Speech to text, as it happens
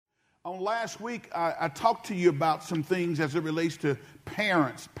On last week, I talked to you about some things as it relates to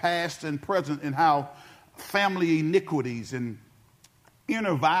parents, past and present, and how family iniquities and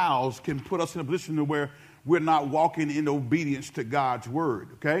inner vows can put us in a position to where we're not walking in obedience to God's word,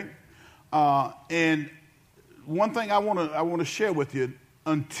 okay? And one thing I want to share with you,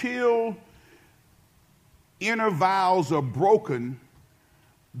 until inner vows are broken,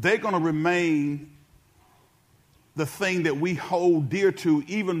 they're going to remain the thing that we hold dear to,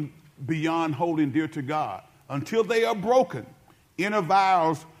 even beyond holding dear to God. Until they are broken, inner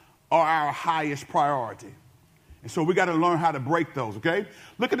vows are our highest priority. And so we got to learn how to break those, okay?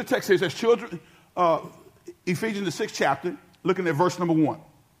 Look at the text here. It says, children, Ephesians, the 6th chapter, looking at verse number 1.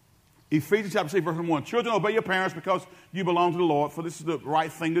 Ephesians chapter 6, verse number 1. Children, obey your parents because you belong to the Lord, for this is the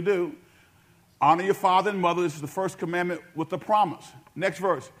right thing to do. Honor your father and mother. This is the first commandment with a promise. Next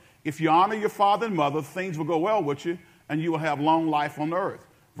verse. If you honor your father and mother, things will go well with you, and you will have long life on the earth.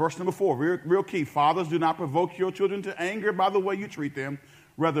 Verse number 4, real key. Fathers, do not provoke your children to anger by the way you treat them.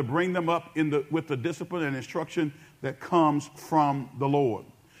 Rather, bring them up with the discipline and instruction that comes from the Lord.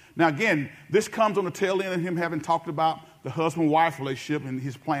 Now, again, this comes on the tail end of him having talked about the husband-wife relationship and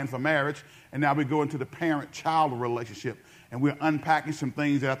his plan for marriage. And now we go into the parent-child relationship. And we're unpacking some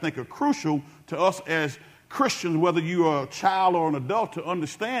things that I think are crucial to us as Christians, whether you are a child or an adult, to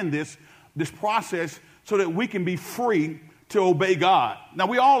understand this process so that we can be free to obey God. Now,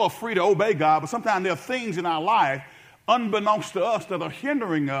 we all are free to obey God, but sometimes there are things in our life, unbeknownst to us, that are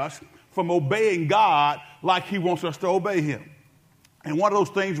hindering us from obeying God like he wants us to obey him. And one of those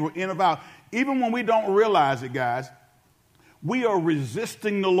things we're in about, even when we don't realize it, guys, we are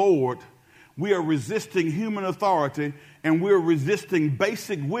resisting the Lord. We are resisting human authority, and we're resisting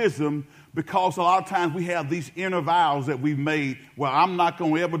basic wisdom because a lot of times we have these inner vows that we've made. Well, I'm not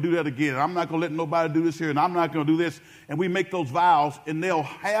going to ever do that again. I'm not going to let nobody do this here, and I'm not going to do this. And we make those vows, and they'll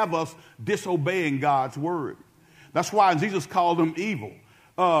have us disobeying God's word. That's why Jesus called them evil.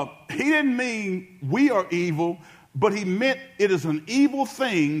 He didn't mean we are evil, but he meant it is an evil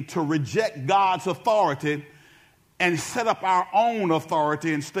thing to reject God's authority and set up our own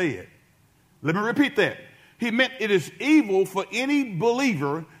authority instead. Let me repeat that. He meant it is evil for any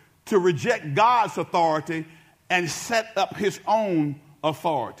believer to reject God's authority and set up his own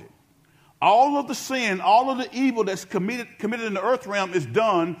authority. All of the sin, all of the evil that's committed in the earth realm is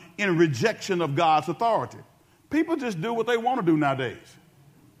done in rejection of God's authority. People just do what they want to do nowadays.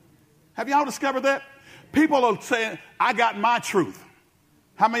 Have y'all discovered that? People are saying, I got my truth.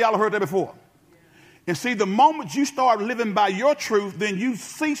 How many of y'all have heard that before? And see, the moment you start living by your truth, then you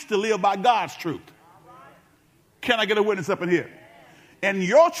cease to live by God's truth. Can I get a witness up in here? And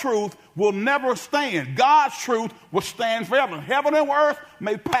your truth will never stand. God's truth will stand forever. Heaven and earth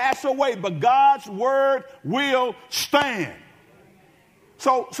may pass away, but God's word will stand.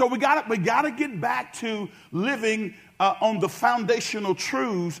 So we gotta get back to living on the foundational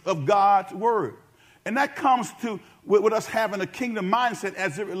truths of God's word. And that comes with us having a kingdom mindset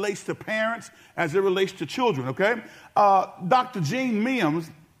as it relates to parents, as it relates to children, okay? Dr. Gene Mims,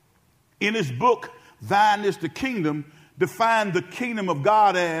 in his book, Thine is the Kingdom, defined the kingdom of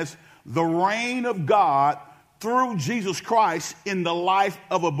God as the reign of God through Jesus Christ in the life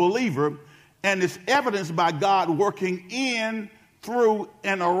of a believer, and it's evidenced by God working in, through,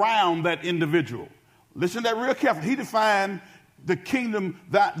 and around that individual. Listen to that real carefully. He defined the kingdom,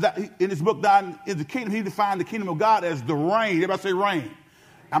 that in his book, Thine is the Kingdom, he defined the kingdom of God as the reign. Everybody say reign.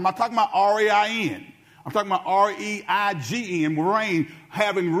 I'm not talking about R-A-I-N. I'm talking about R-E-I-G-N, reign,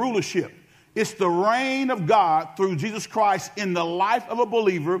 having rulership. It's the reign of God through Jesus Christ in the life of a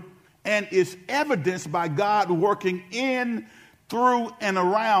believer, and it's evidenced by God working in, through, and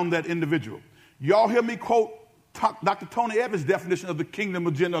around that individual. Y'all hear me quote Dr. Tony Evans' definition of the kingdom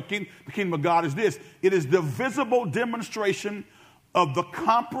of the kingdom of God is this: it is the visible demonstration of the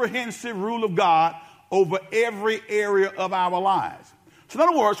comprehensive rule of God over every area of our lives. So in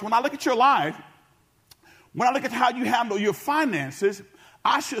other words, when I look at your life, when I look at how you handle your finances,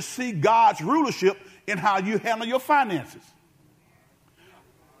 I should see God's rulership in how you handle your finances.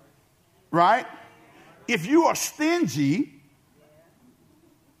 Right? If you are stingy,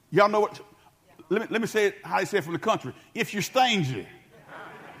 y'all know what? Let me say it how they say it from the country. If you're stingy.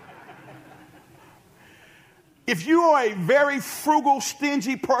 If you are a very frugal,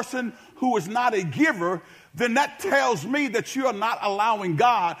 stingy person who is not a giver, then that tells me that you are not allowing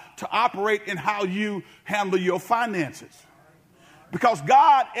God to operate in how you handle your finances. Because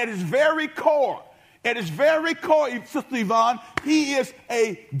God, at his very core, Sister Yvonne, he is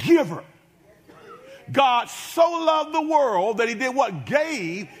a giver. God so loved the world that he did what?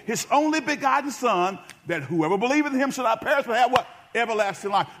 Gave his only begotten son, that whoever believeth in him shall not perish but have what?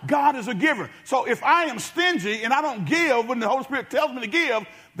 everlasting life. God is a giver. So if I am stingy and I don't give when the Holy Spirit tells me to give,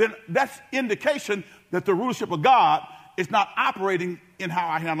 then that's indication that the rulership of God is not operating in how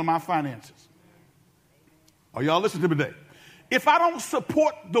I handle my finances. Are y'all listening to me today? If I don't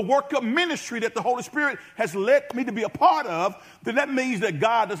support the work of ministry that the Holy Spirit has led me to be a part of, then that means that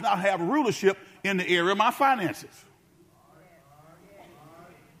God does not have rulership in the area of my finances.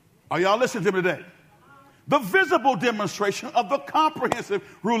 Are y'all listening to me today? The visible demonstration of the comprehensive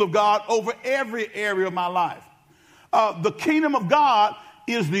rule of God over every area of my life. The kingdom of God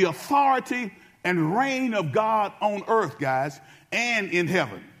is the authority and reign of God on earth, guys, and in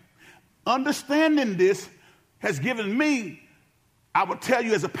heaven. Understanding this has given me, I would tell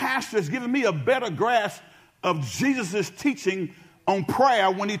you as a pastor, has given me a better grasp of Jesus' teaching on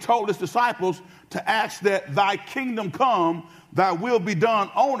prayer when he told his disciples to ask that thy kingdom come, thy will be done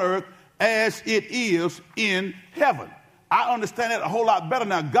on earth as it is in heaven. I understand that a whole lot better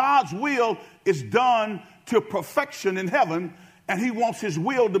now. God's will is done to perfection in heaven, and he wants his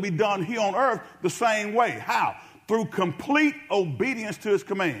will to be done here on earth the same way. How? Through complete obedience to his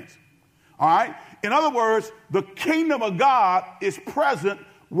commands. All right? In other words, the kingdom of God is present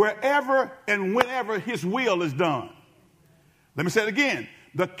wherever and whenever his will is done. Let me say it again.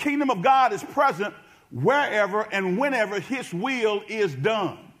 The kingdom of God is present wherever and whenever his will is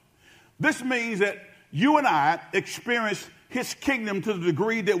done. This means that you and I experience his kingdom to the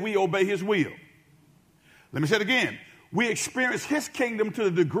degree that we obey his will. Let me say it again. We experience his kingdom to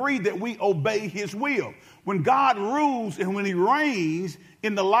the degree that we obey his will. When God rules and when he reigns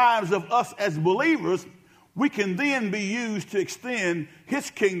in the lives of us as believers, we can then be used to extend his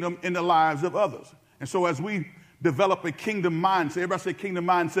kingdom in the lives of others. And so as we develop a kingdom mindset, everybody say kingdom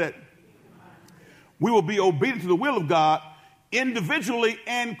mindset, we will be obedient to the will of God individually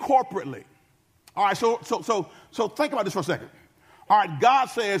and corporately. All right, so think about this for a second. All right, God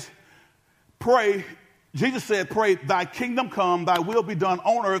says, pray. Jesus said, pray, thy kingdom come, thy will be done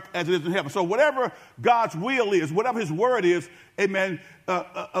on earth as it is in heaven. So whatever God's will is, whatever his word is, amen,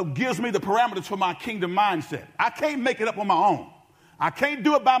 gives me the parameters for my kingdom mindset. I can't make it up on my own. I can't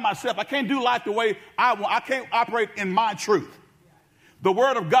do it by myself. I can't do life the way I want. I can't operate in my truth. The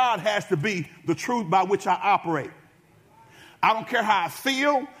word of God has to be the truth by which I operate. I don't care how I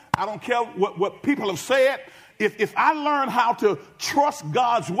feel. I don't care what people have said. If I learn how to trust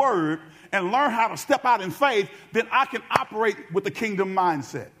God's word and learn how to step out in faith, then I can operate with the kingdom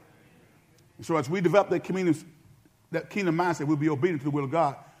mindset. So as we develop that kingdom mindset, we'll be obedient to the will of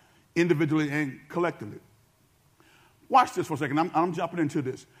God individually and collectively. Watch this for a second. I'm jumping into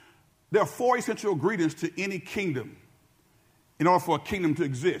this. There are 4 essential ingredients to any kingdom in order for a kingdom to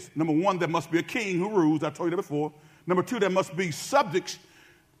exist. Number 1, there must be a king who rules. I told you that before. Number 2, there must be subjects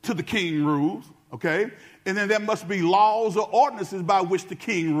to the king rules, okay? And then there must be laws or ordinances by which the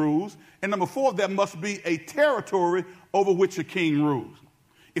king rules. And number 4, there must be a territory over which a king rules.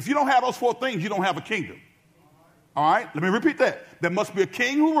 If you don't have those 4 things, you don't have a kingdom. All right? Let me repeat that. There must be a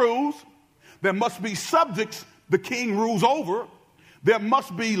king who rules. There must be subjects the king rules over. There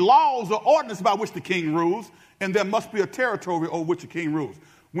must be laws or ordinances by which the king rules. And there must be a territory over which the king rules.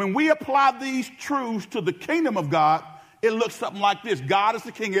 When we apply these truths to the kingdom of God, it looks something like this. God is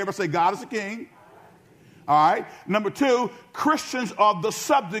the king. Everybody say God is the king. All right. Number 2, Christians are the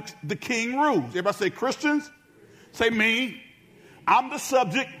subjects the king rules. Everybody say Christians. Say me. I'm the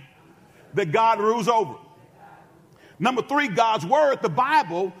subject that God rules over. Number 3, God's word, the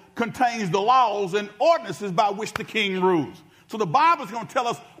Bible, contains the laws and ordinances by which the king rules. So the Bible is going to tell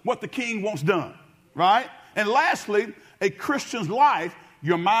us what the king wants done, right? And lastly, a Christian's life,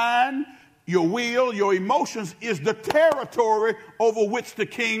 your mind, your will, your emotions, is the territory over which the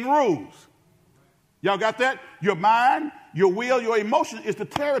king rules. Y'all got that? Your mind, your will, your emotions is the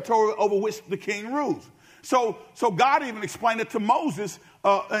territory over which the king rules. So God even explained it to Moses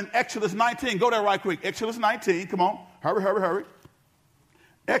in Exodus 19. Go there right quick. Exodus 19. Come on. Hurry.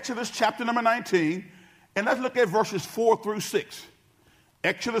 Exodus chapter number 19. And let's look at verses 4 through 6.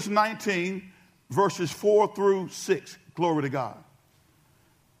 Exodus 19, verses 4 through 6. Glory to God.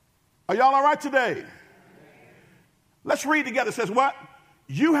 Are y'all all right today? Let's read together. It says what?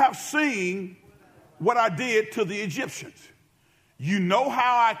 You have seen what I did to the Egyptians. You know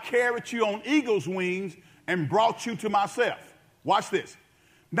how I carried you on eagle's wings and brought you to myself. Watch this.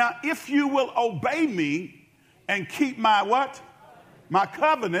 Now, if you will obey me and keep my what? My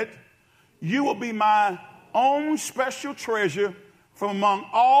covenant, you will be my own special treasure from among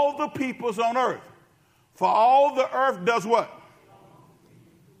all the peoples on earth. For all the earth does what?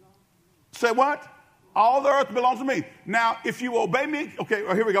 Say what? All the earth belongs to me. Now, if you obey me, okay,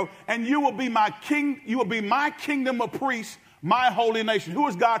 here we go. And you will be my king. You will be my kingdom of priests My holy nation. Who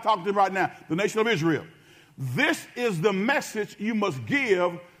is God talking to right now? The nation of Israel. This is the message you must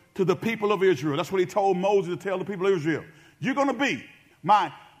give to the people of Israel. That's what he told Moses to tell the people of Israel. You're going to be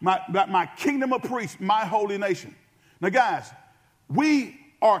my kingdom of priests, my holy nation. Now, guys, we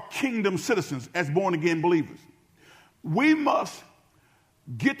are kingdom citizens as born-again believers. We must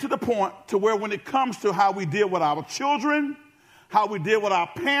get to the point to where when it comes to how we deal with our children, how we deal with our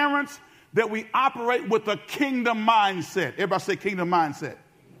parents, that we operate with a kingdom mindset. Everybody say kingdom mindset.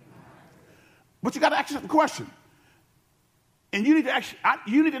 But you got to ask yourself the question. And you need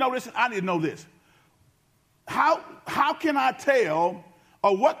to know this, and I need to know this. How can I tell,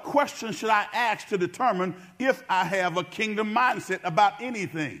 or what questions should I ask to determine if I have a kingdom mindset about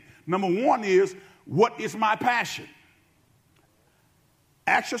anything? Number one is, what is my passion?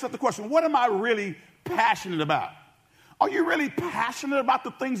 Ask yourself the question, what am I really passionate about? Are you really passionate about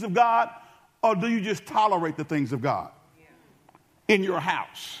the things of God, or do you just tolerate the things of God? In your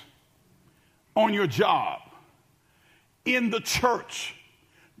house, on your job, in the church?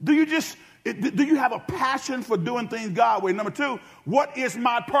 Do you have a passion for doing things God's way? Number two, what is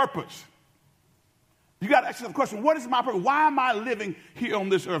my purpose? You got to ask yourself the question, what is my purpose? Why am I living here on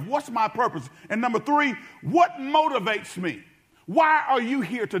this earth? What's my purpose? And number three, what motivates me? Why are you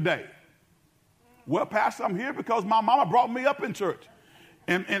here today? Well, Pastor, I'm here because my mama brought me up in church.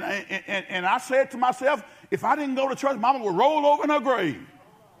 And I said to myself, if I didn't go to church, mama would roll over in her grave.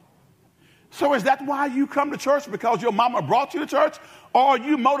 So is that why you come to church? Because your mama brought you to church? Or are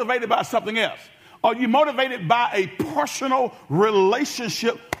you motivated by something else? Are you motivated by a personal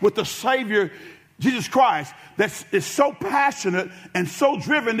relationship with the Savior, Jesus Christ, that is so passionate and so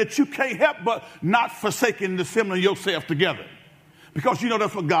driven that you can't help but not forsaking the assembling yourself together? Because you know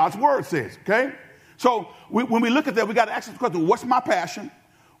that's what God's word says, okay? So when we look at that, we got to ask the question, what's my passion?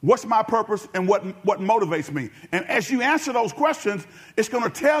 What's my purpose, and what motivates me? And as you answer those questions, it's going to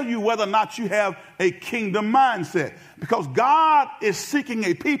tell you whether or not you have a kingdom mindset. Because God is seeking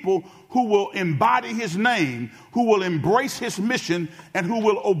a people who will embody his name, who will embrace his mission, and who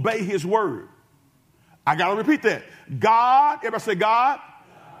will obey his word. I got to repeat that. God, everybody say God,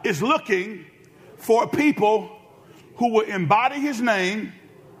 is looking for people who will embody his name,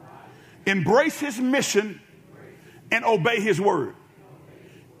 embrace his mission, and obey his word.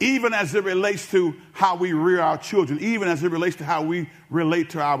 Even as it relates to how we rear our children, even as it relates to how we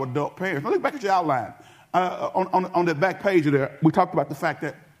relate to our adult parents. Now look back at your outline. On that back page there, we talked about the fact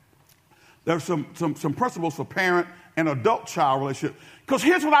that there's some principles for parent and adult-child relationship. Because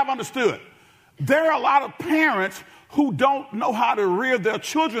here's what I've understood. There are a lot of parents who don't know how to rear their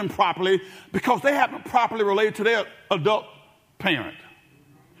children properly because they haven't properly related to their adult parent.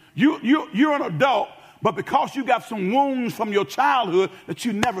 You're an adult, but because you got some wounds from your childhood that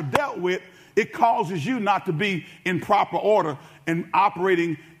you never dealt with, it causes you not to be in proper order and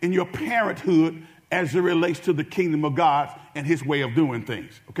operating in your parenthood as it relates to the kingdom of God and his way of doing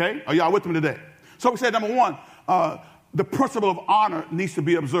things. Okay? Are y'all with me today? So we said, number one, the principle of honor needs to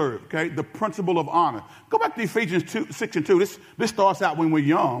be observed. Okay? The principle of honor. Go back to Ephesians 6:2. This starts out when we're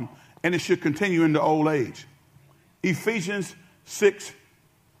young, and it should continue into old age. Ephesians 6,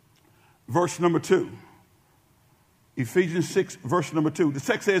 verse number 2. Ephesians 6, verse number 2. The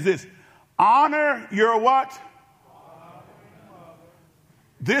text says this, honor your what?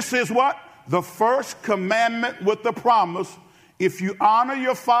 This is what? The first commandment with the promise. If you honor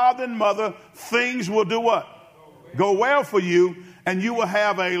your father and mother, things will do what? Go well for you, and you will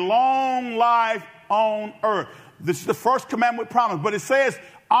have a long life on earth. This is the first commandment with promise. But it says,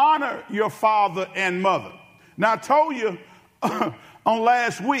 honor your father and mother. Now, I told you on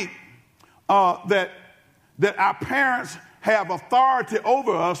last week that our parents have authority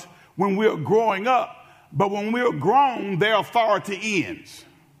over us when we're growing up. But when we're grown, their authority ends.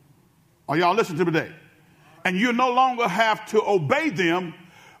 Are y'all listening to me today? And you no longer have to obey them,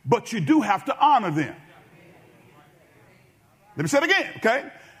 but you do have to honor them. Let me say it again,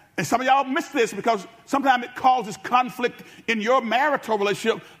 okay? And some of y'all miss this because sometimes it causes conflict in your marital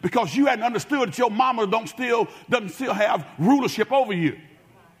relationship because you hadn't understood that your mama doesn't still have rulership over you.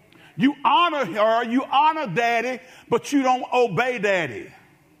 You honor her, you honor daddy, but you don't obey daddy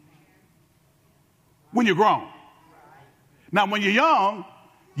when you're grown. Now, when you're young,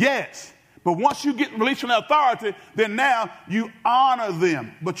 yes. But once you get released from that authority, then now you honor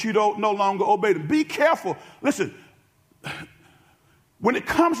them, but you don't no longer obey them. Be careful. Listen, when it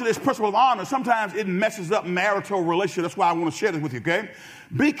comes to this principle of honor, sometimes it messes up marital relationships. That's why I want to share this with you, okay?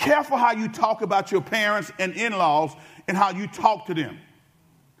 Be careful how you talk about your parents and in-laws and how you talk to them.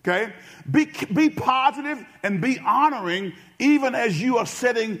 Okay? Be positive and be honoring even as you are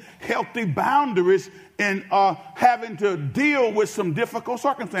setting healthy boundaries in having to deal with some difficult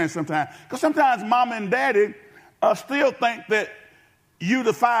circumstances sometimes. Because sometimes mama and daddy still think that you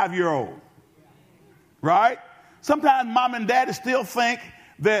the 5-year-old, right? Sometimes mom and daddy still think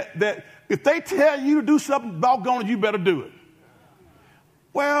that if they tell you to do something, doggone it, you better do it.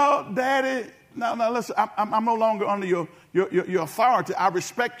 Well, daddy, no, listen, I'm no longer under your authority. I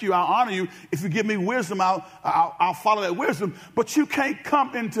respect you. I honor you. If you give me wisdom, I'll follow that wisdom. But you can't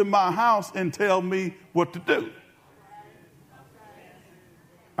come into my house and tell me what to do.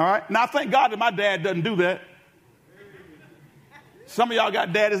 All right? Now, thank God that my dad doesn't do that. Some of y'all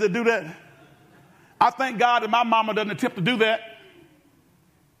got daddies that do that. I thank God that my mama doesn't attempt to do that.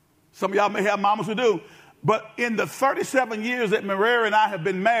 Some of y'all may have mamas who do. But in the 37 years that Maria and I have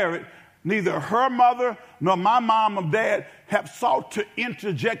been married, neither her mother nor my mom or dad have sought to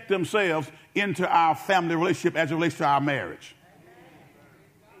interject themselves into our family relationship as it relates to our marriage.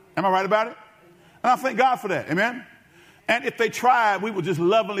 Am I right about it? And I thank God for that. Amen? And if they tried, we would just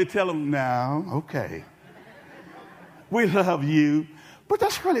lovingly tell them, now, okay, we love you, but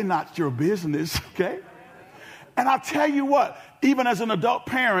that's really not your business, okay? And I'll tell you what, even as an adult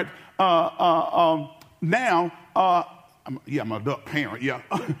parent, now, I'm an adult parent, yeah.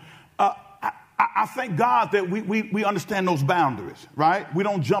 I thank God that we understand those boundaries, right? We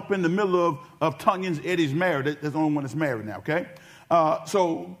don't jump in the middle of Tanya's Eddie's marriage. There's the only one that's married now, okay?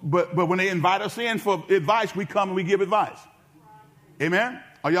 But when they invite us in for advice, we come and we give advice. Amen?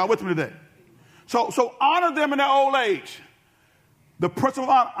 Are y'all with me today? So honor them in their old age. The principle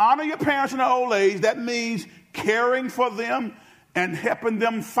of honor your parents in their old age. That means caring for them and helping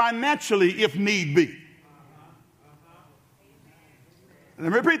them financially if need be.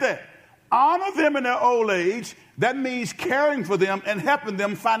 Let me repeat that. Honor them in their old age. That means caring for them and helping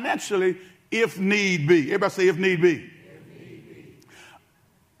them financially if need be. Everybody say if need be. If need be.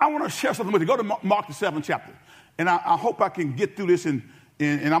 I want to share something with you. Go to Mark the 7th chapter. And I hope I can get through this, and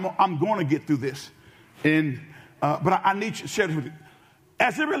I'm going to get through this. But I need to share this with you.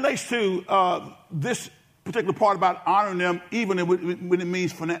 As it relates to this particular part about honoring them, even when it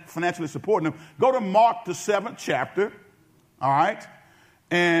means financially supporting them, go to Mark the 7th chapter. All right?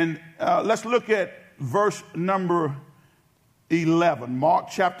 And let's look at verse number 11. Mark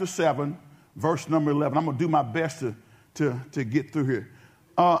chapter 7, verse number 11. I'm going to do my best to get through here.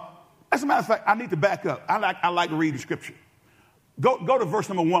 As a matter of fact, I need to back up. I like to read the scripture. Go to verse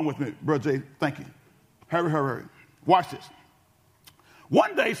number 1 with me, Brother Jay. Thank you. Hurry. Watch this.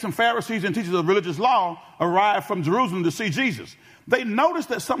 One day, some Pharisees and teachers of religious law arrived from Jerusalem to see Jesus. They noticed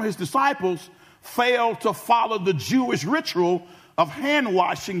that some of his disciples failed to follow the Jewish ritual of hand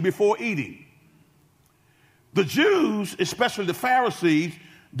washing before eating. The Jews, especially the Pharisees,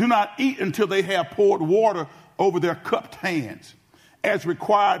 do not eat until they have poured water over their cupped hands, as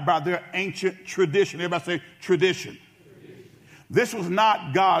required by their ancient tradition. Everybody say tradition. This was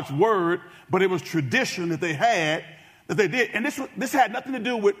not God's word, but it was tradition that they had, that they did. And this had nothing to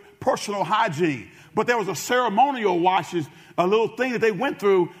do with personal hygiene, but there was a ceremonial washes, a little thing that they went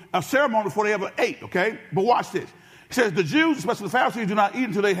through, a ceremony before they ever ate, okay? But watch this. It says, the Jews, especially the Pharisees, do not eat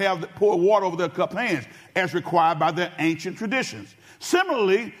until they have poured water over their cupped hands, as required by their ancient traditions.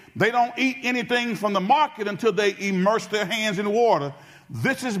 Similarly, they don't eat anything from the market until they immerse their hands in water.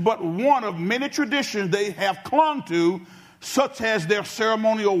 This is but one of many traditions they have clung to, such as their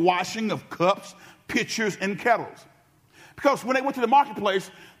ceremonial washing of cups, pitchers, and kettles. Because when they went to the marketplace,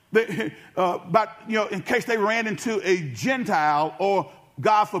 in case they ran into a Gentile or,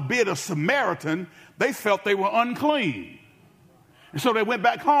 God forbid, a Samaritan, they felt they were unclean. And so they went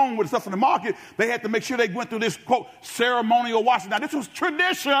back home with stuff in the market. They had to make sure they went through this, quote, ceremonial washing. Now, this was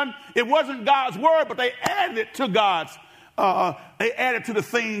tradition. It wasn't God's word, but they added it to they added to the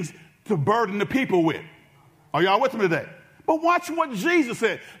things to burden the people with. Are y'all with me today? But watch what Jesus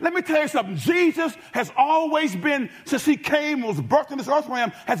said. Let me tell you something. Jesus has always been, since he came and was birthed in this earth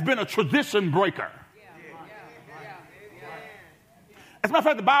realm, has been a tradition breaker. As a matter of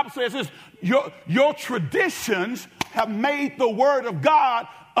fact, the Bible says this, your traditions have made the word of God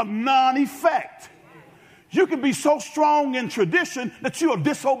of non-effect. You can be so strong in tradition that you'll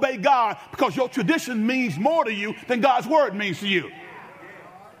disobey God because your tradition means more to you than God's word means to you.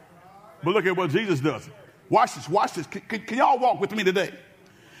 But look at what Jesus does. Watch this. Can y'all walk with me today?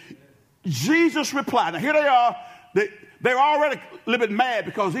 Jesus replied. Now here they are. They were already a little bit mad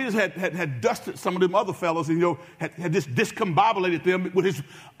because Jesus had dusted some of them other fellows and had just discombobulated them with his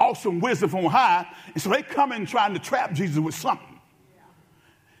awesome wisdom from high. And so they come in trying to trap Jesus with something.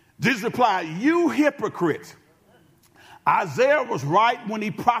 Jesus replied, "You hypocrites. Isaiah was right when he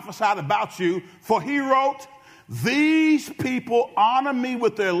prophesied about you, for he wrote, 'These people honor me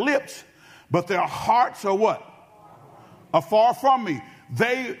with their lips, but their hearts are what? Are far from me.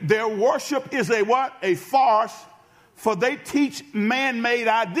 Their worship is a what? A farce, for they teach man-made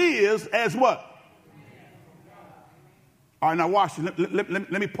ideas as what? All right, now watch this.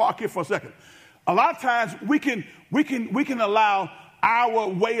 Let me park here for a second. A lot of times we can allow our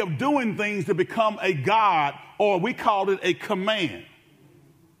way of doing things to become a God, or we call it a command.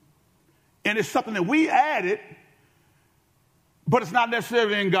 And it's something that we added, but it's not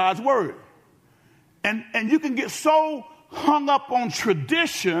necessarily in God's word. And you can get so hung up on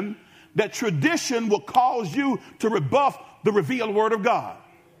tradition that tradition will cause you to rebuff the revealed word of God.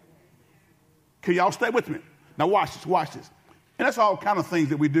 Can y'all stay with me? Now watch this. And that's all kind of things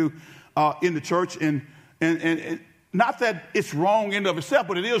that we do in the church. And not that it's wrong in and of itself,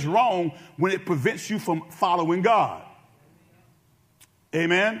 but it is wrong when it prevents you from following God.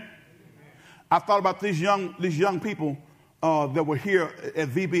 Amen? I thought about these young people that were here at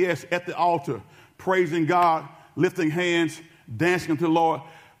VBS at the altar, praising God, lifting hands, dancing unto the Lord.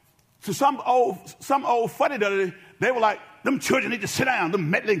 To some old fuddy-duddy, they were like, them children need to sit down. Them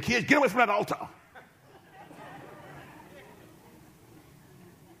meddling kids, get away from that altar.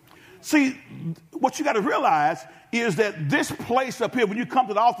 See, what you got to realize is that this place up here, when you come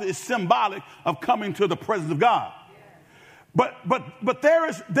to the altar, is symbolic of coming to the presence of God. But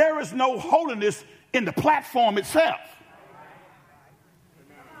there is no holiness in the platform itself.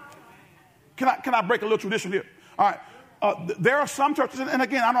 Can I break a little tradition here? All right. There are some churches, and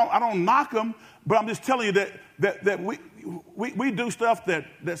again, I don't knock them, but I'm just telling you that we do stuff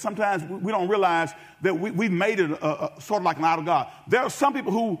that sometimes we don't realize that we made it sort of like an idol God. There are some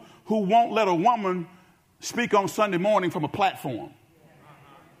people who won't let a woman speak on Sunday morning from a platform.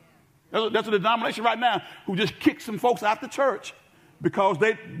 There's a denomination right now who just kicks some folks out the church because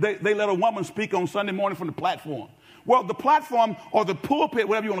they let a woman speak on Sunday morning from the platform. Well, the platform or the pulpit,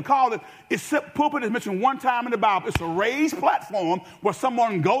 whatever you want to call it, pulpit is mentioned one time in the Bible. It's a raised platform where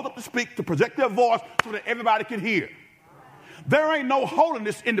someone goes up to speak to project their voice so that everybody can hear. There ain't no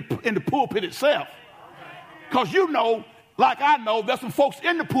holiness in the pulpit itself. Because you know, like I know, there's some folks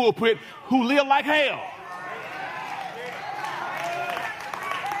in the pulpit who live like hell.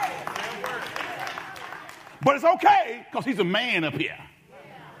 But it's okay because he's a man up here.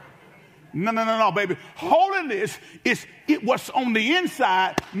 No, baby. Holiness is what's on the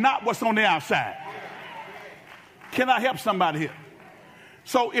inside, not what's on the outside. Can I help somebody here?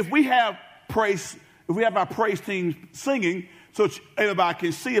 So if we have our praise team singing, so everybody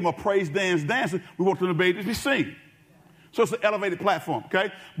can see them, or praise dance dancing, we want them to be able to sing. So it's an elevated platform,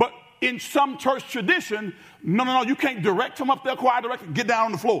 okay? But in some church tradition, no, you can't direct them up there, choir director, get down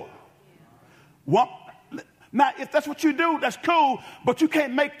on the floor. Now, if that's what you do, that's cool, but you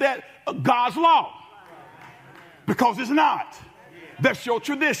can't make that God's law because it's not. That's your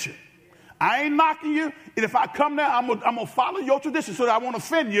tradition. I ain't knocking you, and if I come there, I'm gonna follow your tradition so that I won't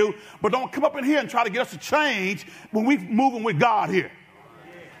offend you, but don't come up in here and try to get us to change when we're moving with God here.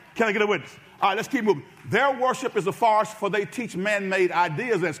 Can I get a witness? All right, let's keep moving. Their worship is a farce, for they teach man-made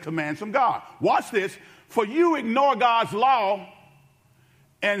ideas as commands from God. Watch this. For you ignore God's law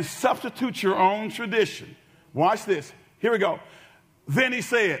and substitute your own tradition. Watch this. Here we go. Then he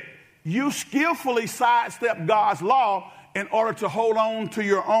said, you skillfully sidestep God's law in order to hold on to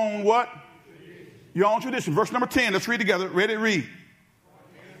your own what? Your own tradition. Verse number 10. Let's read together. Ready? Read.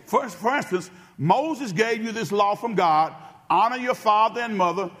 For instance, Moses gave you this law from God. Honor your father and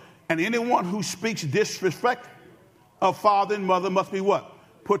mother, and anyone who speaks disrespect of father and mother must be what?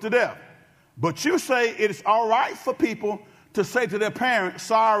 Put to death. But you say it is all right for people to say to their parents,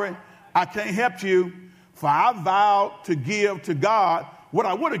 sorry, I can't help you, for I vowed to give to God what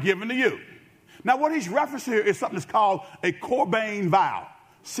I would have given to you. Now, what he's referencing here is something that's called a Corban vow.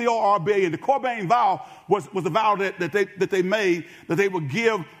 C-O-R-B-A. And the Corban vow was a vow that they made, that they would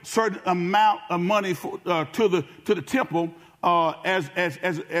give certain amount of money to the temple as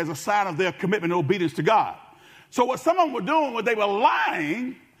a sign of their commitment and obedience to God. So what someone were doing was they were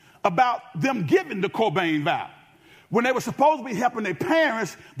lying about them giving the Corban vow. When they were supposed to be helping their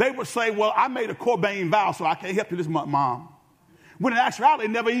parents, they would say, well, I made a Corban vow, so I can't help you this month, Mom. When in actuality,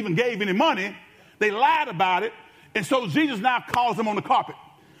 they never even gave any money. They lied about it. And so Jesus now calls them on the carpet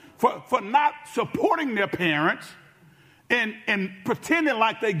for not supporting their parents and pretending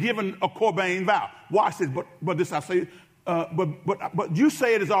like they're giving a Corban vow. Watch this, but this I say, but you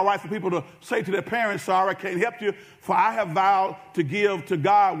say it is all right for people to say to their parents, sorry, I can't help you, for I have vowed to give to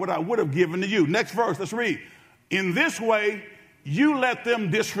God what I would have given to you. Next verse, let's read. In this way, you let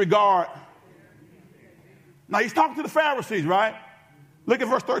them disregard. Now, he's talking to the Pharisees, right? Look at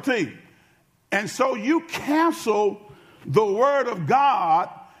verse 13. And so you cancel the word of God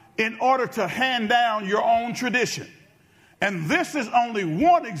in order to hand down your own tradition. And this is only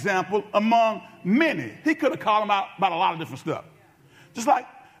one example among many. He could have called them out about a lot of different stuff. Just like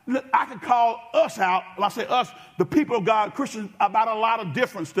I could call us out, when I say us, the people of God, Christians, about a lot of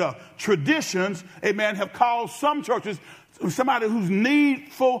different stuff. Traditions, amen, have caused some churches, somebody who's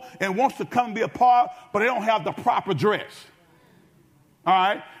needful and wants to come and be a part, but they don't have the proper dress. All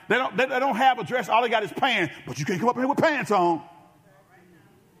right? They don't have a dress. All they got is pants, but you can't come up here with pants on.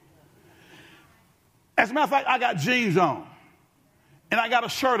 As a matter of fact, I got jeans on, and I got a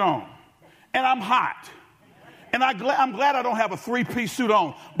shirt on, and I'm hot. And I'm glad I don't have a three-piece suit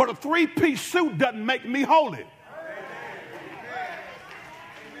on. But a three-piece suit doesn't make me holy.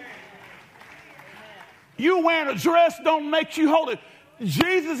 You wearing a dress don't make you holy.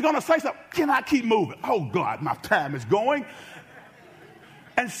 Jesus is going to say something. Can I keep moving? Oh, God, my time is going.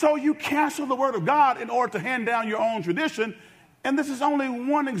 And so you cancel the word of God in order to hand down your own tradition. And this is only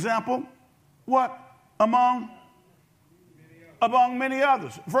one example. What? Among many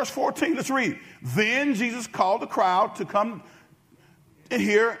others. Verse 14, let's read. Then Jesus called the crowd to come and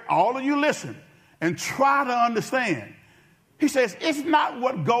hear. All of you listen and try to understand. He says, it's not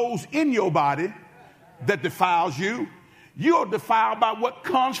what goes in your body that defiles you. You're defiled by what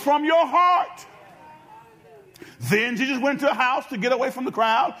comes from your heart. Then Jesus went to a house to get away from the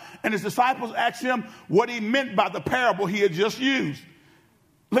crowd, and his disciples asked him what he meant by the parable he had just used.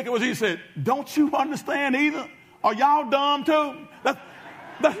 Look at what he said. Don't you understand either? Are y'all dumb too?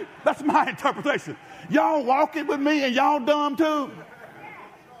 That's my interpretation. Y'all walking with me and y'all dumb too?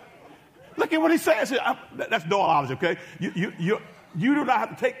 Look at what he says. That's doorology, okay? You do not have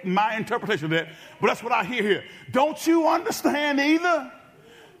to take my interpretation of that, but that's what I hear here. Don't you understand either?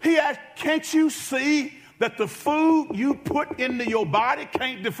 He asked, can't you see that the food you put into your body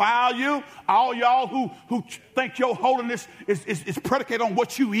can't defile you? All y'all who think your holiness is predicated on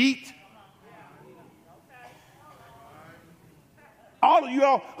what you eat. All of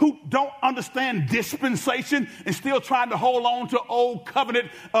y'all who don't understand dispensation and still trying to hold on to old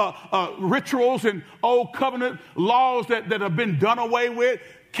covenant rituals and old covenant laws that have been done away with.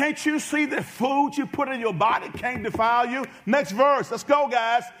 Can't you see that food you put in your body can't defile you? Next verse. Let's go,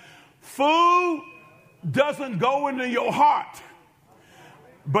 guys. Food doesn't go into your heart,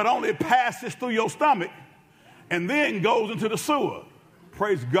 but only passes through your stomach and then goes into the sewer.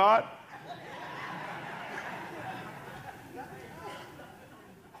 Praise God.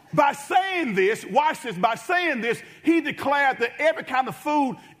 By saying this, watch this, by saying this, he declared that every kind of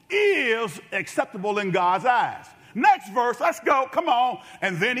food is acceptable in God's eyes. Next verse, let's go, come on.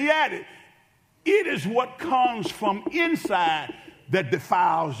 And then he added, it is what comes from inside that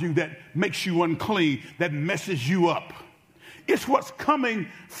defiles you, that makes you unclean, that messes you up. It's what's coming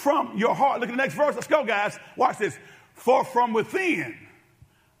from your heart. Look at the next verse. Let's go, guys. Watch this. For from within,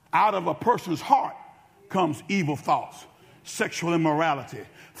 out of a person's heart, comes evil thoughts, sexual immorality,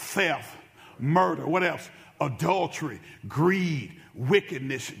 theft, murder, what else? Adultery, greed,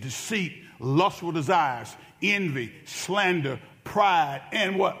 wickedness, deceit, lustful desires, envy, slander, pride,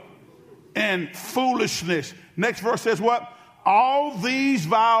 and what? And foolishness. Next verse says what? All these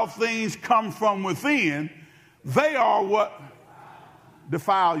vile things come from within. They are what?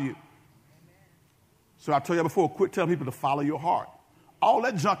 Defile you. So I told you before, quit telling people to follow your heart. All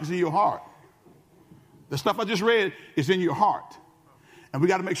that junk is in your heart. The stuff I just read is in your heart. And we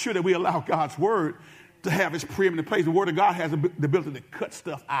got to make sure that we allow God's word to have its preeminent place. The word of God has the ability to cut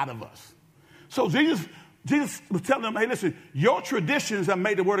stuff out of us. So Jesus was telling them, hey, listen, your traditions have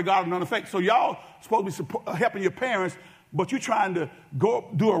made the word of God none effect. So y'all supposed to be helping your parents, but you're trying to go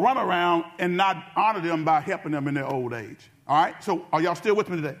do a runaround and not honor them by helping them in their old age. All right? So are y'all still with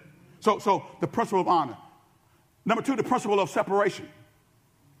me today? So the principle of honor. Number 2, the principle of separation.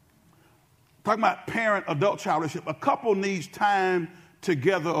 Talking about parent-adult-child relationship. A couple needs time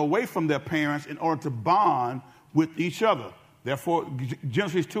together away from their parents in order to bond with each other. Therefore,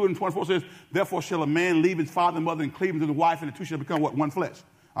 Genesis 2:24 says, therefore shall a man leave his father and mother and cleave to the wife, and the two shall become what? One flesh.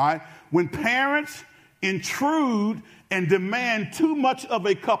 All right? When parents intrude and demand too much of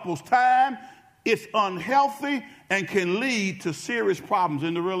a couple's time, it's unhealthy and can lead to serious problems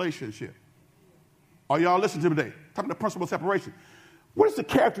in the relationship. Are y'all listening to me today? Talking about the principle of separation. What is the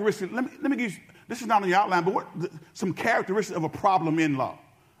characteristic? Let me give you, this is not on your outline, but some characteristics of a problem in-law.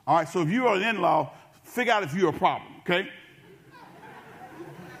 All right, so if you are an in-law, figure out if you're a problem, okay?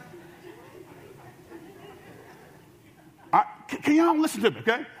 All right, can y'all listen to me,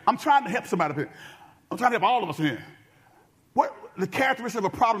 okay? I'm trying to help somebody up here. I'm trying to help all of us in here. What the characteristic of a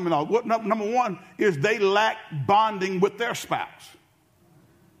problem in-law? Number 1 is they lack bonding with their spouse.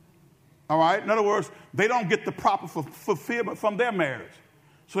 All right? In other words, they don't get the proper fulfillment from their marriage.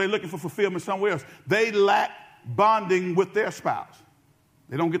 so they're looking for fulfillment somewhere else. They lack bonding with their spouse.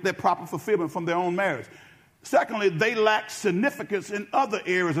 They don't get that proper fulfillment from their own marriage. Secondly, they lack significance in other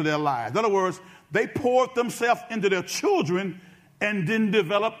areas of their lives. In other words, they poured themselves into their children and didn't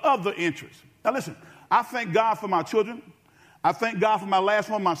develop other interests. Now listen, I thank God for my children. I thank God for my last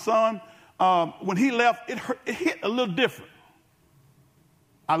one, my son. When he left, it hit a little different.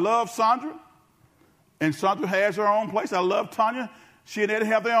 I love Sandra, and Sandra has her own place. I love Tanya. She and Eddie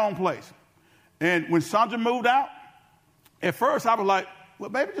have their own place. And when Sandra moved out, at first I was like,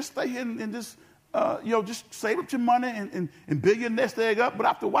 well, baby, just stay here and just, just save up your money and build your nest egg up. But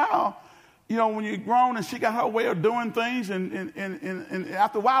after a while, when you're grown and she got her way of doing things, and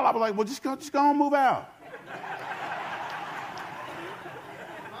after a while I was like, well, just go and move out.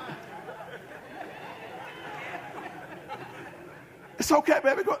 It's okay,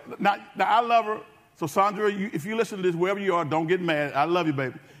 baby. Go. Now, I love her. So, Sandra, if you listen to this, wherever you are, don't get mad. I love you,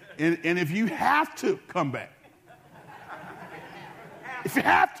 baby. And if you have to, come back. If you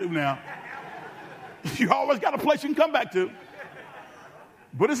have to now. You always got a place you can come back to.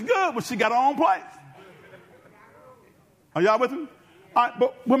 But it's good when she got her own place. Are y'all with me? All right,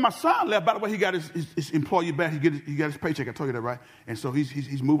 but when my son left, by the way, he got his employee back. He got his paycheck. I told you that, right? And so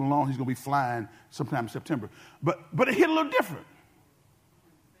he's moving along. He's going to be flying sometime in September. But it hit a little different.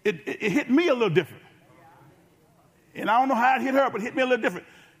 It hit me a little different. And I don't know how it hit her, but it hit me a little different.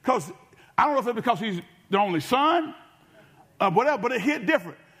 Because I don't know if it's because he's the only son, whatever, but it hit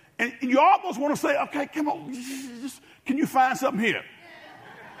different. And you almost want to say, okay, come on, can you find something here?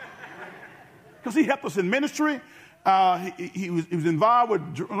 Because he helped us in ministry. He was involved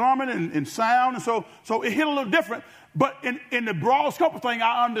with drumming and sound. And so it hit a little different. But in the broad scope of thing,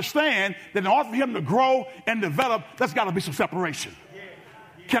 I understand that in order for him to grow and develop, there's got to be some separation.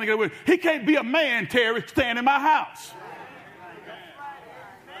 Can I get away? He can't be a man, Terry, staying in my house.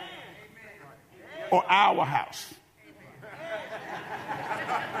 Or our house.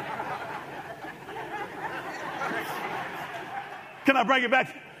 Can I bring it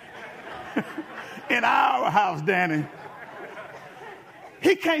back? In our house, Danny.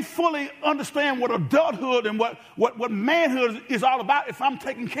 He can't fully understand what adulthood and what manhood is all about if I'm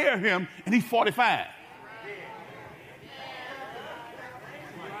taking care of him and he's 45.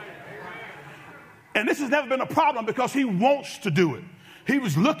 And this has never been a problem because he wants to do it. He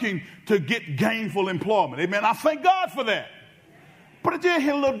was looking to get gainful employment. Amen. I thank God for that. But it did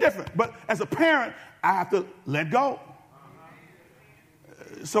hit a little different. But as a parent, I have to let go.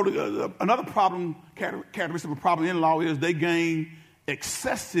 So another problem, characteristic of a problem in-law is they gain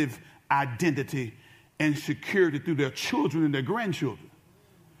excessive identity and security through their children and their grandchildren.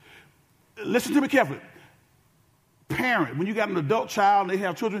 Listen to me carefully. Parent, when you got an adult child and they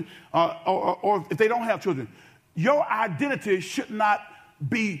have children, or if they don't have children, your identity should not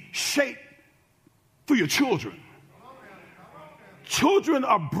be shaped through your children. Children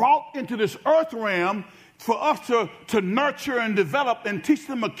are brought into this earth realm for us to nurture and develop and teach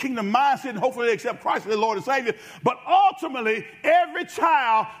them a kingdom mindset and hopefully they accept Christ as their Lord and Savior. But ultimately, every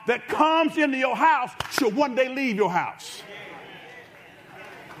child that comes into your house should one day leave your house.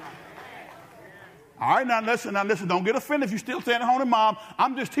 All right, now listen, don't get offended if you're still staying at home with mom.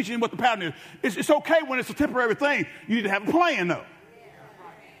 I'm just teaching you what the pattern is. It's okay when it's a temporary thing. You need to have a plan, though.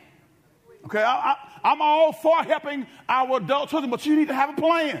 Okay, I'm all for helping our adult children, but you need to have a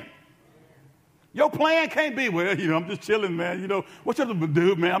plan. Your plan can't be, well, I'm just chilling, man. What you gonna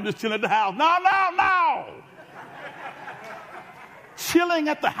do, man? I'm just chilling at the house. No. Chilling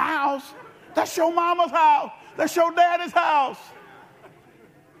at the house, that's your mama's house. That's your daddy's house.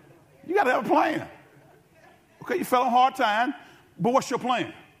 You got to have a plan. Okay, you fell on hard time, but what's your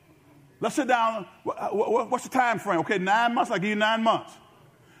plan? Let's sit down. What's the time frame? Okay, 9 months. I'll give you 9 months.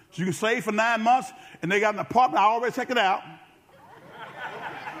 So you can save for 9 months, and they got an apartment. I already checked it out.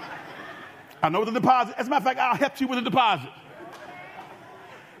 I know the deposit. As a matter of fact, I'll help you with the deposit.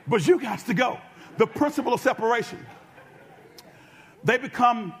 But you got to go. The principle of separation. They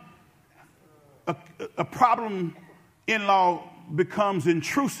become, a problem in-law becomes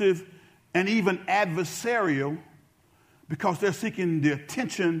intrusive and even adversarial because they're seeking the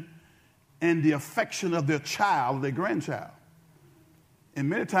attention and the affection of their child, their grandchild. And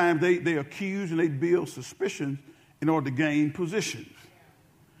many times they accuse and they build suspicions in order to gain positions.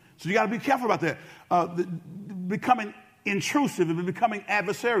 So you got to be careful about that. Becoming intrusive and becoming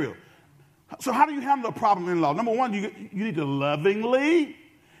adversarial. So how do you handle a problem in-law? Number one, you need to lovingly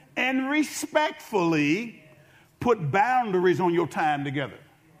and respectfully put boundaries on your time together.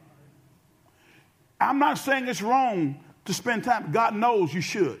 I'm not saying it's wrong to spend time. God knows you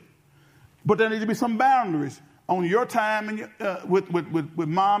should. But there need to be some boundaries on your time and with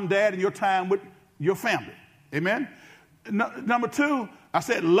mom, dad, and your time with your family. Amen? Number 2, I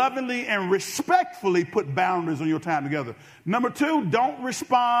said lovingly and respectfully put boundaries on your time together. Number 2, don't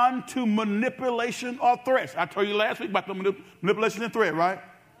respond to manipulation or threats. I told you last week about the manipulation and threat, right?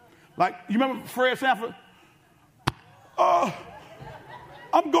 Like, you remember Fred Sanford? I'm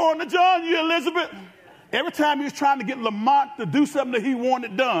going to join you, Elizabeth. Every time he was trying to get Lamont to do something that he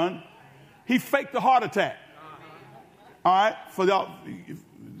wanted done, he faked a heart attack. All right? For y'all,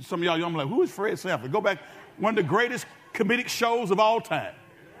 some of y'all, I'm like, who is Fred Sanford? Go back. One of the greatest comedic shows of all time.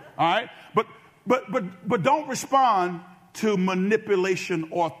 All right? But don't respond to manipulation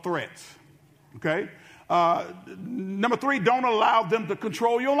or threats. Okay? Number 3, don't allow them to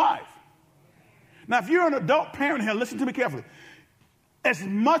control your life. Now, if you're an adult parent here, listen to me carefully. As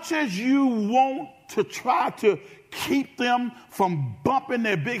much as you want to try to keep them from bumping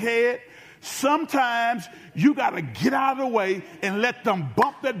their big head, sometimes you got to get out of the way and let them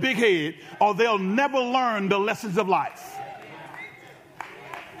bump that big head, or they'll never learn the lessons of life.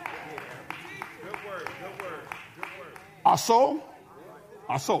 Good word. Our soul,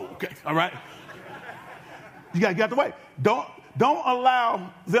 okay, all right? You got to get out of the way. Don't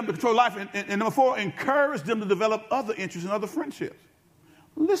allow them to control life. And number 4, encourage them to develop other interests and other friendships.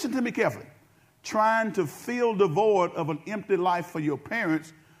 Listen to me carefully. Trying to fill the void of an empty life for your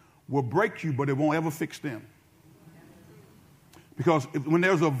parents will break you, but it won't ever fix them. Because when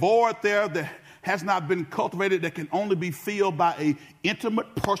there's a void there that has not been cultivated, that can only be filled by an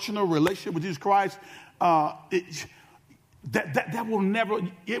intimate, personal relationship with Jesus Christ, that will never,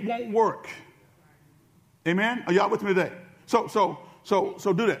 it won't work. Amen? Are y'all with me today? So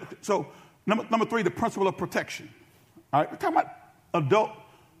do that. So number 3, the principle of protection. All right, we're talking about adult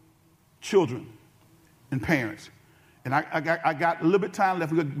children and parents. And I got a little bit of time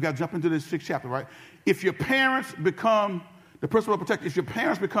left. We got to jump into this 6th chapter, right? If your parents become, the principle of protection, if your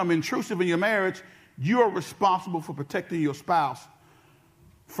parents become intrusive in your marriage, you are responsible for protecting your spouse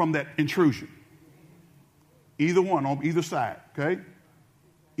from that intrusion. Either one on either side, okay?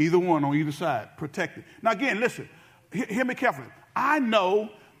 Either one on either side. Protect it. Now, again, listen. Hear me carefully. I know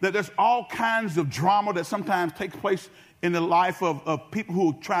that there's all kinds of drama that sometimes takes place in the life of people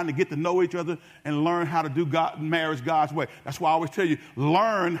who are trying to get to know each other and learn how to do marriage God's way. That's why I always tell you,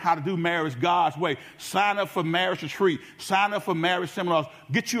 learn how to do marriage God's way. Sign up for marriage retreat. Sign up for marriage seminars.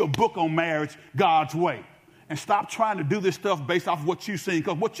 Get you a book on marriage God's way. And stop trying to do this stuff based off of what you've seen,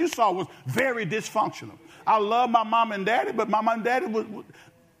 because what you saw was very dysfunctional. I love my mom and daddy, but my mom and daddy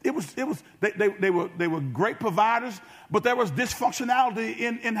they were great providers, but there was dysfunctionality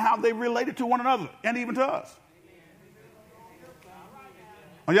in how they related to one another and even to us.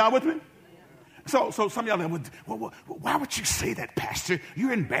 Are y'all with me? So some of y'all are like, well, why would you say that, Pastor?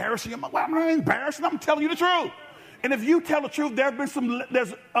 You're embarrassing. Well, I'm not embarrassing. I'm telling you the truth. And if you tell the truth,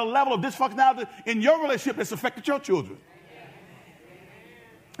 there's a level of dysfunctionality in your relationship that's affected your children.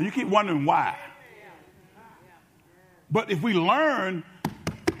 And you keep wondering why. But if we learn,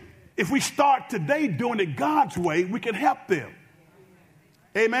 if we start today doing it God's way, we can help them.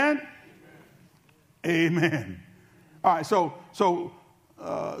 Amen? Amen. All right, so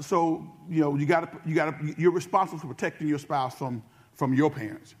you're responsible for protecting your spouse from your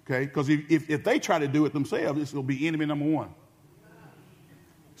parents, okay? Because if they try to do it themselves, this will be enemy number 1.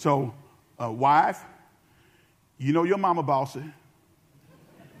 So, wife, you know your mama bossy.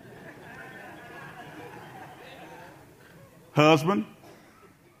 Husband,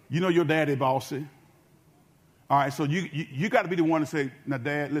 you know your daddy bossy. All right, so you got to be the one to say, now,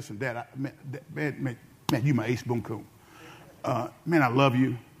 Dad, listen, Dad, man, you my ace boom coon. Man, I love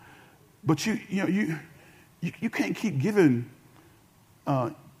you, but you can't keep giving,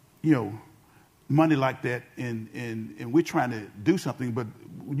 money like that, and we're trying to do something, but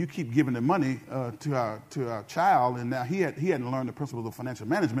when you keep giving the money to our child, and now he hadn't learned the principles of financial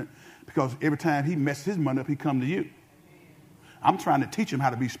management, because every time he messes his money up, he come to you. I'm trying to teach him how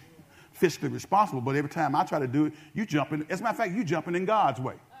to be fiscally responsible, but every time I try to do it, you jump in. As a matter of fact, you jumping in God's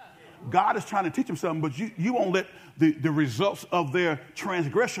way. God is trying to teach them something, but you won't let the results of their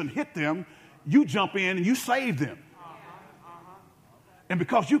transgression hit them. You jump in and you save them. And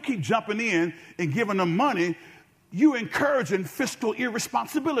because you keep jumping in and giving them money, you encouraging fiscal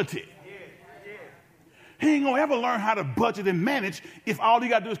irresponsibility. He ain't going to ever learn how to budget and manage if all you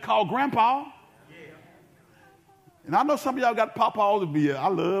got to do is call Grandpa. And I know some of y'all got Papa to be here. I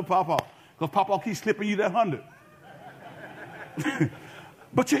love Papa, because Papa keeps slipping you that 100.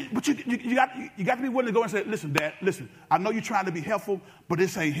 But you got to be willing to go and say, listen, Dad, listen, I know you're trying to be helpful, but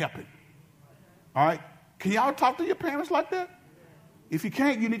this ain't helping. All right? Can y'all talk to your parents like that? If you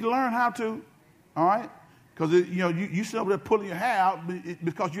can't, you need to learn how to. All right? Because you sit over there pulling your hair out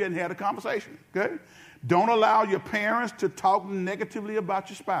because you hadn't had a conversation. Okay? Don't allow your parents to talk negatively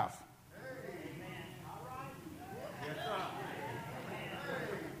about your spouse.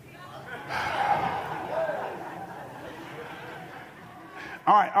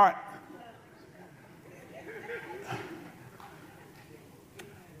 All right.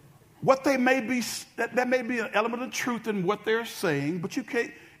 What they may be, that may be an element of truth in what they're saying, but you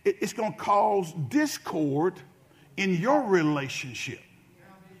can't. It's going to cause discord in your relationship.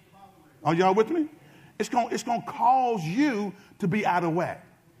 Are y'all with me? It's going to cause you to be out of whack.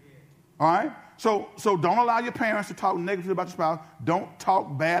 All right? So don't allow your parents to talk negatively about your spouse. Don't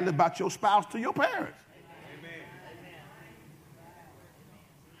talk badly about your spouse to your parents.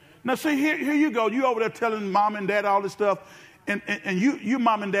 Now, see, here you go. You over there telling mom and dad all this stuff, and you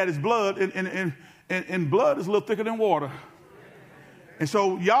mom and dad is blood, and blood is a little thicker than water. And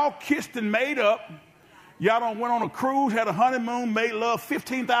so y'all kissed and made up. Y'all done went on a cruise, had a honeymoon, made love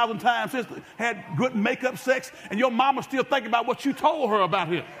 15,000 times, had good makeup sex, and your mama still thinking about what you told her about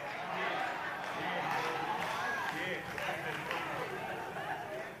him.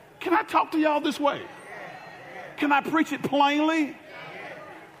 Can I talk to y'all this way? Can I preach it plainly?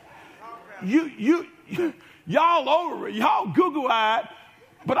 Y'all over it. Y'all Google-eyed.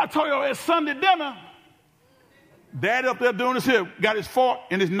 But I told y'all at Sunday dinner, Dad up there doing this here, got his fork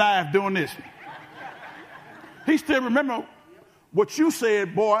and his knife doing this. He still remember what you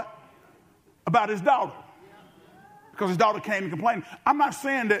said, boy, about his daughter. Because his daughter came and complained. I'm not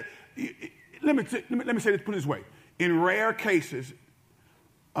saying that, let me say this, put it this way. In rare cases,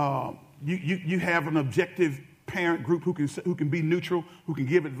 you have an objective parent group who can be neutral, who can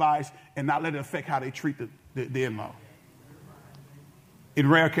give advice and not let it affect how they treat the in-law. In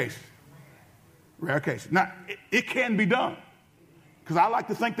rare cases. Rare cases. Now, it can be done. Because I like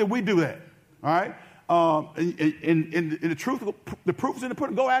to think that we do that. All right? And the truth, the proof is in the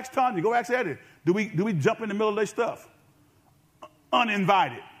pudding. Go ask Tanya. Go ask Eddie. Do we jump in the middle of their stuff?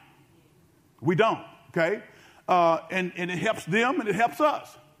 Uninvited. We don't. Okay? And it helps them and it helps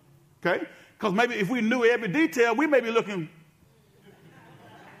us. Okay? Because maybe if we knew every detail, we may be looking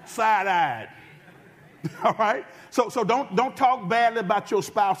side-eyed. All right? So don't talk badly about your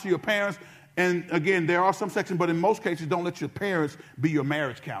spouse or your parents. And again, there are some sections, but in most cases, don't let your parents be your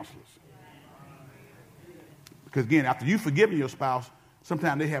marriage counselors. Because again, after you've forgiven your spouse,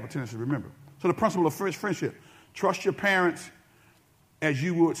 sometimes they have a tendency to remember. So the principle of friendship: trust your parents as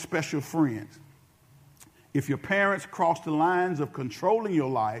you would special friends. If your parents cross the lines of controlling your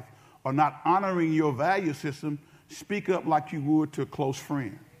life or not honoring your value system, speak up like you would to a close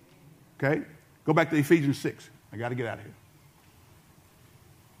friend. Okay? Go back to Ephesians 6. I got to get out of here.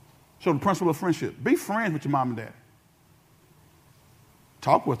 So the principle of friendship. Be friends with your mom and dad.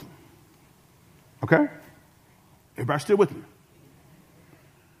 Talk with them. Okay? Everybody still with me?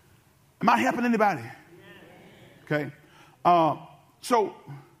 Am I helping anybody? Okay? So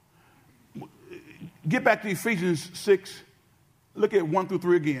get back to Ephesians 6. Look at 1 through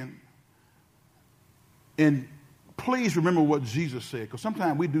 3 again. And please remember what Jesus said, because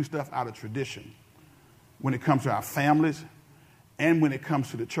sometimes we do stuff out of tradition when it comes to our families and when it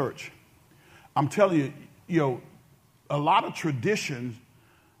comes to the church. I'm telling you, a lot of traditions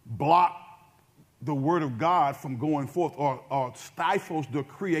block the word of God from going forth or stifles the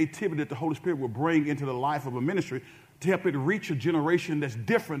creativity that the Holy Spirit will bring into the life of a ministry to help it reach a generation that's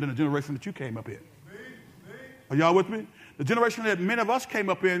different than the generation that you came up in. Are y'all with me? The generation that many of us came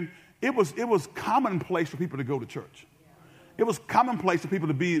up in, it was commonplace for people to go to church. It was commonplace for people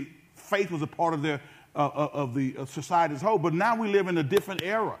to be, faith was a part of their of the society as a whole. But now we live in a different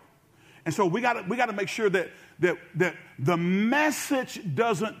era. And so we got to make sure that the message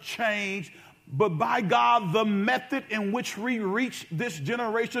doesn't change, but by God, the method in which we reach this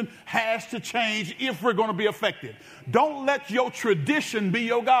generation has to change if we're going to be effective. Don't let your tradition be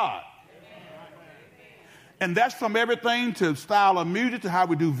your God. And that's from everything to style of music, to how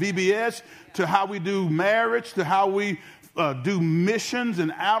we do VBS, to how we do marriage, to how we do missions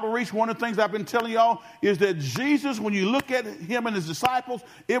and outreach. One of the things I've been telling y'all is that Jesus, when you look at him and his disciples,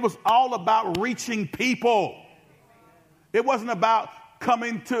 it was all about reaching people. It wasn't about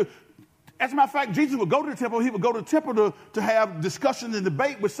coming to... As a matter of fact, Jesus would go to the temple. He would go to the temple to have discussion and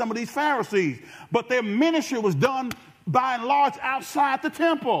debate with some of these Pharisees. But their ministry was done, by and large, outside the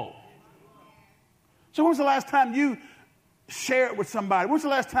temple. So when was the last time you shared with somebody? When was the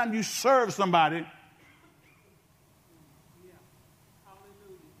last time you served somebody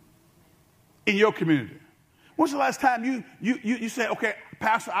in your community? When was the last time you said, okay,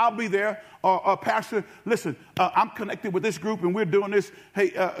 Pastor, I'll be there. Or Pastor, listen, I'm connected with this group and we're doing this.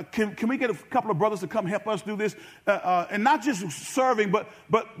 Hey, can we get a couple of brothers to come help us do this? And not just serving,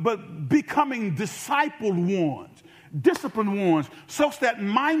 but becoming discipled ones. Disciplined ones, such that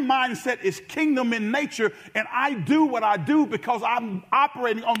my mindset is kingdom in nature, and I do what I do because I'm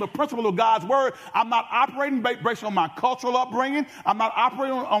operating on the principle of God's word. I'm not operating based on my cultural upbringing. I'm not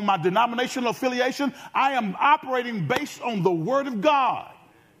operating on my denominational affiliation. I am operating based on the word of God.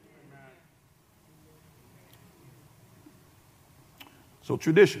 So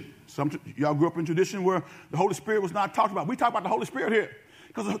tradition. Y'all grew up in tradition where the Holy Spirit was not talked about. We talk about the Holy Spirit here,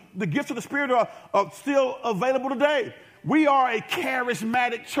 because the gifts of the Spirit are still available today. We are a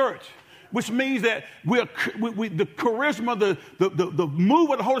charismatic church, which means that the charisma, the move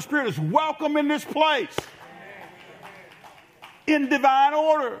of the Holy Spirit is welcome in this place in divine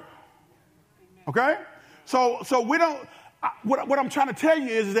order. Okay? So we don't, what I'm trying to tell you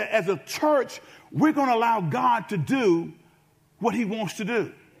is that as a church, we're going to allow God to do what he wants to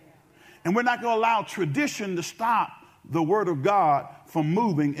do. And we're not going to allow tradition to stop the word of God from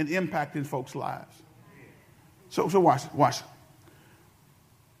moving and impacting folks' lives. So watch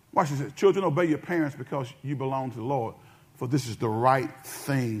this. Children, obey your parents because you belong to the Lord, for this is the right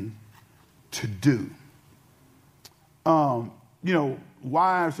thing to do.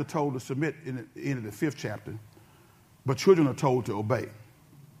 Wives are told to submit in the end of the 5th chapter, but children are told to obey.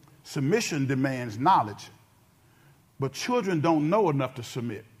 Submission demands knowledge, but children don't know enough to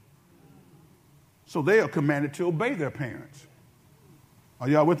submit. So they are commanded to obey their parents. Are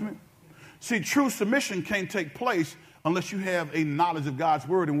y'all with me? See, true submission can't take place unless you have a knowledge of God's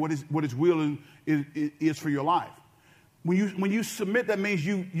word and what his will is for your life. When you submit, that means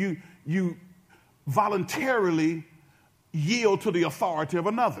you voluntarily yield to the authority of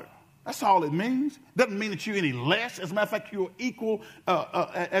another. That's all it means. Doesn't mean that you're any less. As a matter of fact, you're equal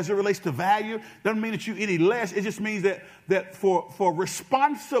as it relates to value. Doesn't mean that you're any less. It just means that for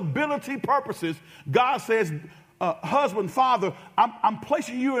responsibility purposes, God says, husband, father, I'm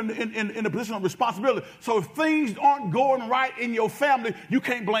placing you in a position of responsibility. So if things aren't going right in your family, you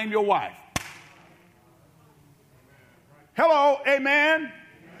can't blame your wife. Hello, amen?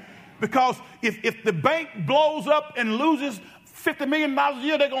 Because if the bank blows up and loses $50 million a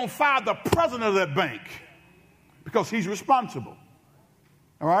year, they're going to fire the president of that bank because he's responsible.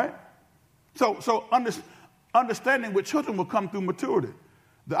 All right? So understanding with children will come through maturity.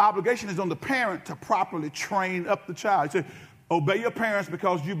 The obligation is on the parent to properly train up the child. He said, obey your parents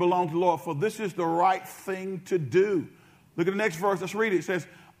because you belong to the Lord, for this is the right thing to do. Look at the next verse. Let's read it. It says,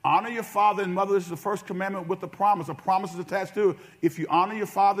 honor your father and mother. This is the first commandment with a promise. A promise is attached to it. If you honor your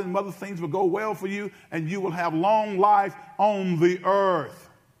father and mother, things will go well for you, and you will have long life on the earth.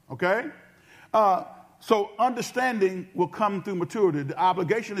 Okay? So understanding will come through maturity. The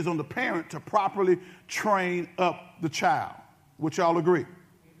obligation is on the parent to properly train up the child. Would y'all agree?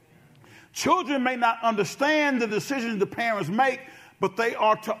 Children may not understand the decisions the parents make, but they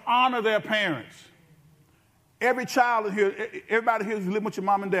are to honor their parents. Every child in here, everybody here who's living with your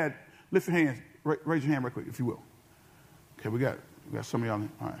mom and dad, lift your hands. Raise your hand right quick, if you will. Okay, we got some of y'all.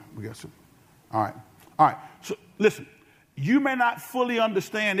 All right, we got some. All right. So listen, you may not fully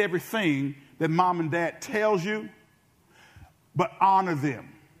understand everything that mom and dad tells you, but honor them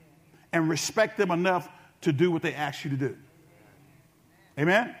and respect them enough to do what they ask you to do.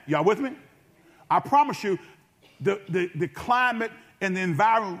 Amen? Y'all with me? I promise you, the climate and the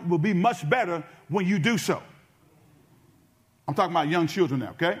environment will be much better when you do so. I'm talking about young children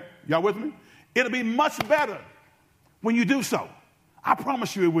now, okay? Y'all with me? It'll be much better when you do so. I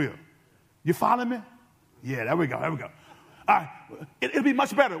promise you it will. You following me? Yeah, there we go. All right, it'll be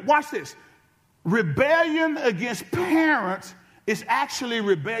much better. Watch this. Rebellion against parents is actually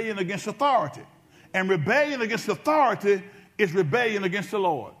rebellion against authority. And rebellion against authority is rebellion against the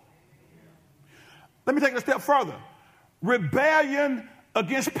Lord. Let me take it a step further. Rebellion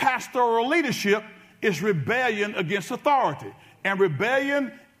against pastoral leadership is rebellion against authority. And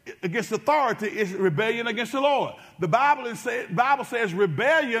rebellion against authority is rebellion against the Lord. The Bible says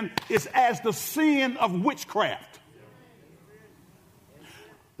rebellion is as the sin of witchcraft.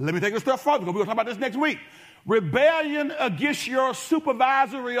 Let me take it a step further, because we're going to talk about this next week. Rebellion against your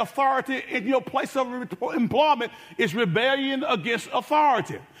supervisory authority in your place of employment is rebellion against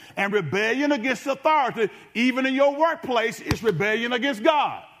authority. And rebellion against authority, even in your workplace, is rebellion against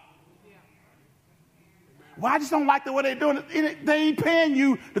God. Well, I just don't like the way they're doing it. They ain't paying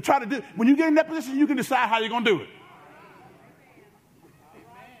you to try to do it. When you get in that position, you can decide how you're going to do it.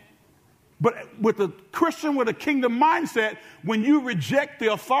 But with a Christian with a kingdom mindset, when you reject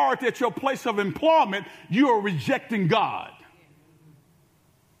the authority at your place of employment, you are rejecting God.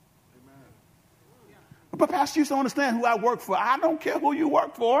 But Pastor, you don't understand who I work for. I don't care who you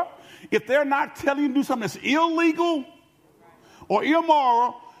work for. If they're not telling you to do something that's illegal or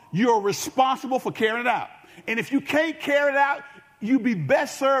immoral, you're responsible for carrying it out. And if you can't carry it out, you'd be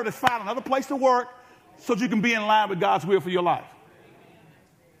best served to find another place to work so that you can be in line with God's will for your life.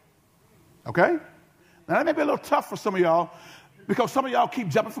 Okay? Now, that may be a little tough for some of y'all because some of y'all keep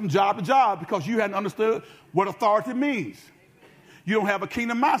jumping from job to job because you hadn't understood what authority means. You don't have a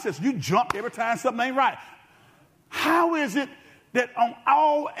kingdom mindset. So you jump every time something ain't right. How is it that on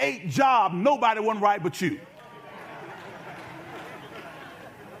all 8 jobs, nobody wasn't right but you?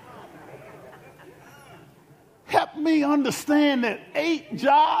 Help me understand that 8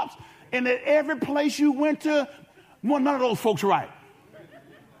 jobs and that every place you went to, well, none of those folks right.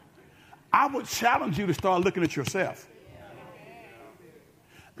 I would challenge you to start looking at yourself.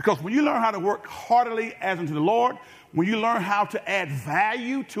 Because when you learn how to work heartily as unto the Lord, when you learn how to add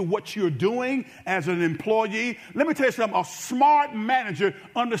value to what you're doing as an employee, let me tell you something, a smart manager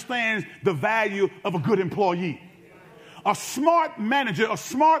understands the value of a good employee. A smart manager, a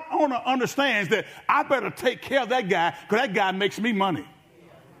smart owner understands that I better take care of that guy because that guy makes me money.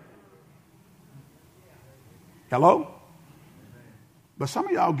 Hello? But some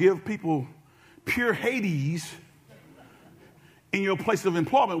of y'all give people pure Hades in your place of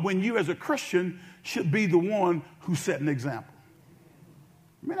employment when you as a Christian should be the one who set an example.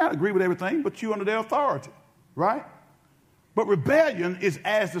 You may not agree with everything, but you're under their authority, right? But rebellion is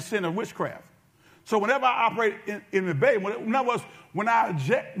as the sin of witchcraft. So whenever I operate in rebellion, in other words, when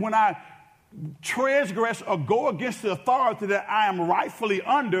I transgress or go against the authority that I am rightfully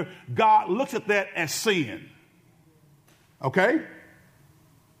under, God looks at that as sin. Okay?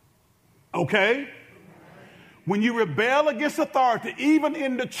 Okay? When you rebel against authority, even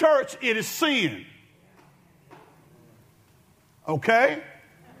in the church, it is sin. Okay?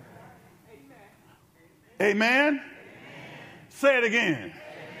 Amen? Say it again.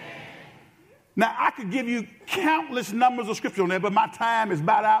 Now, I could give you countless numbers of scripture on there, but my time is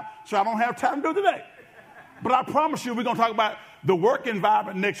about out, so I don't have time to do it today. But I promise you, we're going to talk about the work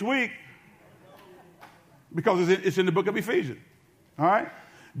environment next week because it's in the book of Ephesians. All right?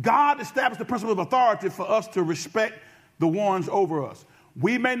 God established the principle of authority for us to respect the ones over us.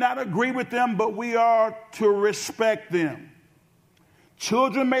 We may not agree with them, but we are to respect them.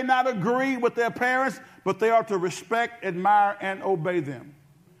 Children may not agree with their parents, but they are to respect, admire, and obey them.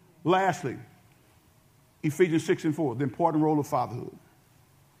 Lastly, Ephesians 6:4, the important role of fatherhood.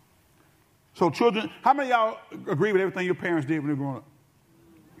 So children, how many of y'all agree with everything your parents did when they were growing up?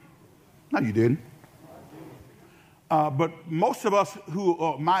 No, you didn't. But most of us who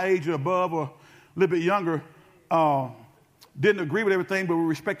are my age or above or a little bit younger didn't agree with everything, but we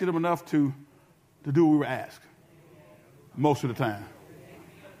respected them enough to do what we were asked. Most of the time.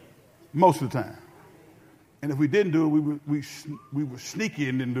 Most of the time. And if we didn't do it, we were sneaky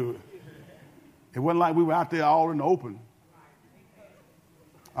and didn't do it. It wasn't like we were out there all in the open.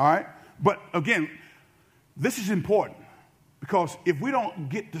 All right? But again, this is important because if we don't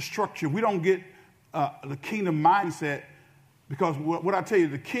get the structure, we don't get the kingdom mindset, because what I tell you,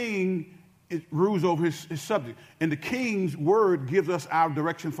 the king rules over his subject. And the king's word gives us our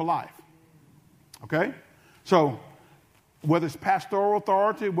direction for life. Okay? So whether it's pastoral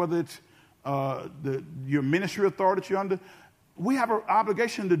authority, whether it's your ministry authority that you're under, we have an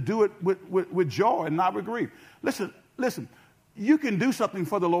obligation to do it with joy and not with grief. Listen, you can do something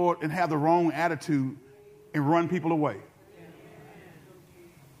for the Lord and have the wrong attitude and run people away.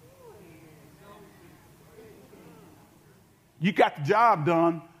 You got the job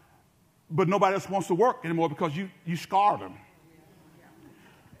done, but nobody else wants to work anymore because you scarred them.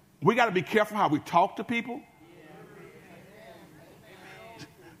 We got to be careful how we talk to people.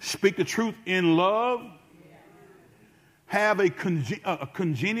 Speak the truth in love. Have a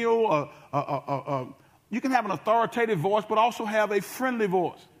congenial, you can have an authoritative voice, but also have a friendly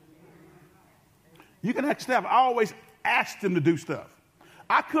voice. You can ask staff. I always ask them to do stuff.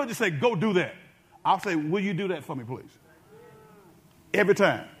 I could just say, go do that. I'll say, will you do that for me, please? Every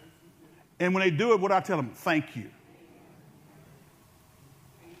time. And when they do it, what I tell them, thank you.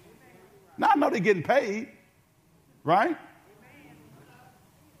 Now, I know they're getting paid, right?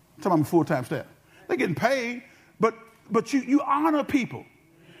 I'm talking about full-time staff. They're getting paid, but you honor people.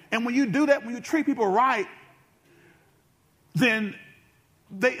 And when you do that, when you treat people right, then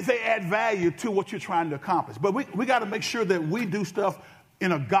they add value to what you're trying to accomplish. But we got to make sure that we do stuff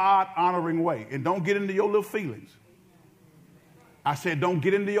in a God-honoring way. And don't get into your little feelings. I said, don't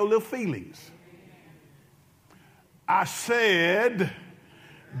get into your little feelings. I said,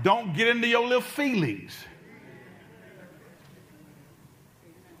 don't get into your little feelings.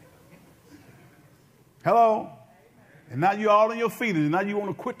 Hello? And now you're all in your feelings. And now you want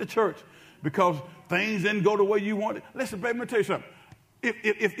to quit the church because things didn't go the way you wanted. Listen, baby, let me tell you something.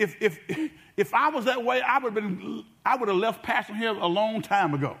 If I was that way, I would have left Pastor here a long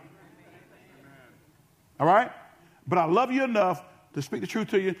time ago. All right? But I love you enough to speak the truth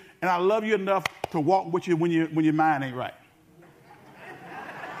to you, and I love you enough to walk with you when your mind ain't right.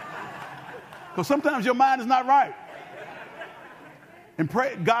 Because sometimes your mind is not right. And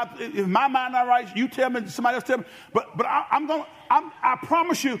pray, God, if my mind not right, you tell me, somebody else tell me. But I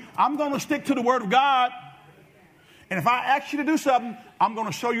promise you, I'm going to stick to the word of God. And if I ask you to do something, I'm going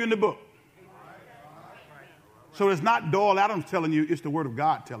to show you in the book. So it's not Doyle Adams telling you, it's the word of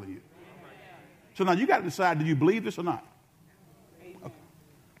God telling you. So now you got to decide, do you believe this or not? Okay.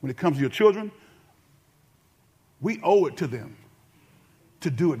 When it comes to your children, we owe it to them to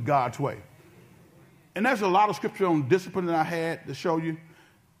do it God's way. And there's a lot of scripture on discipline that I had to show you.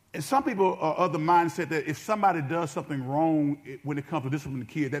 And some people are of the mindset that if somebody does something wrong when it comes to disciplining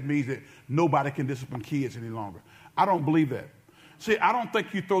kids, that means that nobody can discipline kids any longer. I don't believe that. See, I don't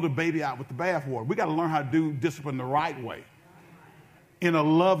think you throw the baby out with the bathwater. We got to learn how to do discipline the right way, in a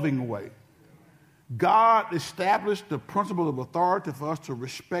loving way. God established the principle of authority for us to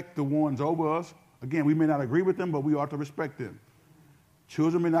respect the ones over us. Again, we may not agree with them, but we ought to respect them.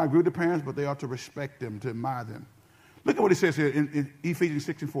 Children may not agree with the parents, but they ought to respect them, to admire them. Look at what it says here in Ephesians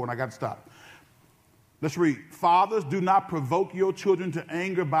 6:4, and I got to stop. Let's read. Fathers, do not provoke your children to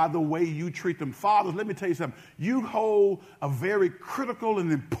anger by the way you treat them. Fathers, let me tell you something. You hold a very critical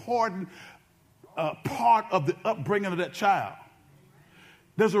and important part of the upbringing of that child.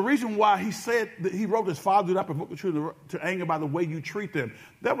 There's a reason why he said that he wrote this, Father, do not provoke your children to anger by the way you treat them.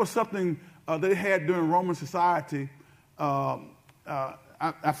 That was something they had during Roman society.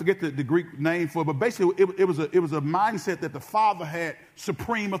 I forget the Greek name for it, but basically it was a mindset that the father had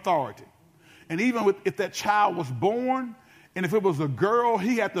supreme authority. And even if that child was born, and if it was a girl,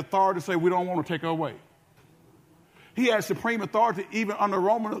 he had the authority to say, we don't want to take her away. He had supreme authority even under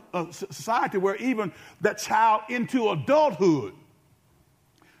Roman society, where even that child into adulthood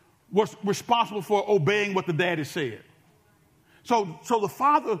was responsible for obeying what the daddy said. So the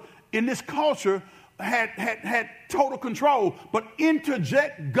father in this culture had total control, but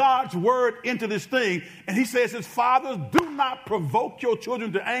interject God's word into this thing. And he says, his fathers, do not provoke your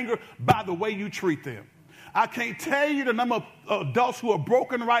children to anger by the way you treat them. I can't tell you the number of adults who are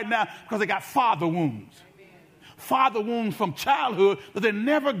broken right now because they got father wounds. Father wounds from childhood that they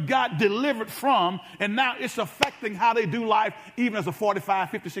never got delivered from, and now it's affecting how they do life, even as a 45,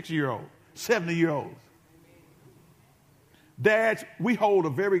 56-year-old, 70-year-old. Dads, we hold a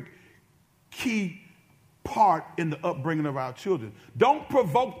very key part in the upbringing of our children. Don't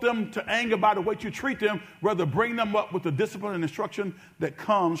provoke them to anger by the way you treat them. Rather, bring them up with the discipline and instruction that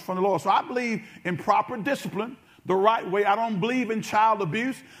comes from the Lord. So I believe in proper discipline, the right way. I don't believe in child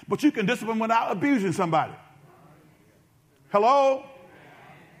abuse, but you can discipline without abusing somebody. Hello?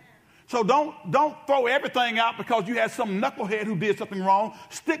 So don't throw everything out because you had some knucklehead who did something wrong.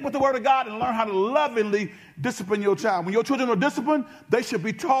 Stick with the word of God and learn how to lovingly discipline your child. When your children are disciplined, they should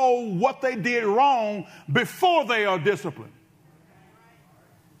be told what they did wrong before they are disciplined.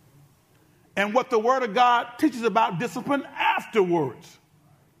 And what the word of God teaches about discipline afterwards.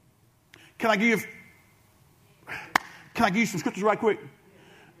 Can I give you some scriptures right quick?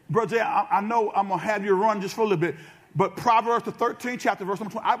 Brother Jay, I know I'm going to have you run just for a little bit. But Proverbs, the 13th chapter, verse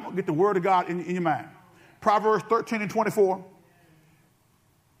number 20, I want to get the word of God in your mind. Proverbs 13 and 24.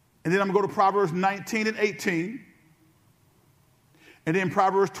 And then I'm going to go to Proverbs 19 and 18. And then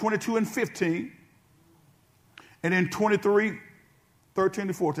Proverbs 22 and 15. And then 23, 13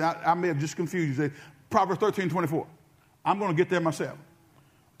 to 14. I may have just confused you. Proverbs 13 and 24. I'm going to get there myself.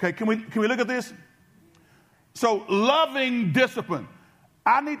 Okay, can we look at this? So, loving discipline.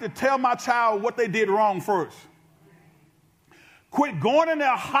 I need to tell my child what they did wrong first. Quit going in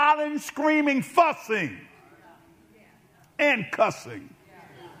there hollering, screaming, fussing, and cussing.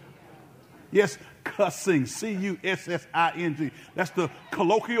 Yes, cussing. C-U-S-S-I-N-G. That's the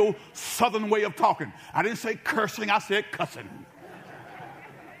colloquial southern way of talking. I didn't say cursing, I said cussing.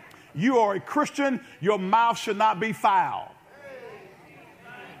 You are a Christian, your mouth should not be foul.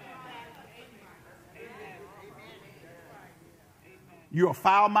 You're a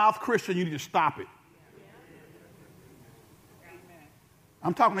foul-mouthed Christian, you need to stop it.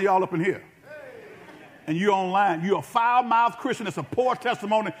 I'm talking to y'all up in here. And you're online. You're a foul-mouthed Christian. It's a poor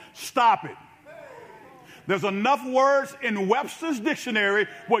testimony. Stop it. There's enough words in Webster's dictionary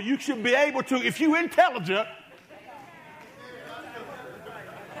where you should be able to, if you're intelligent,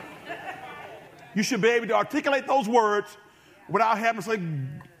 you should be able to articulate those words without having to say.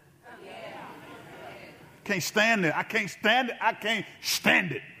 Can't stand it. I can't stand it. I can't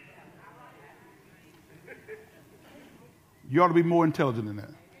stand it. You ought to be more intelligent than that.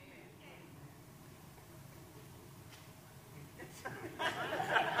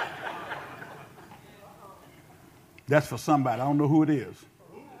 That's for somebody. I don't know who it is.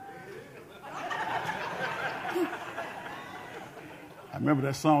 I remember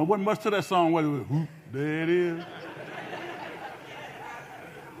that song. It wasn't much to that song. What it was, whoop, there it is.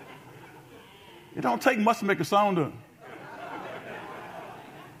 It don't take much to make a song, do it?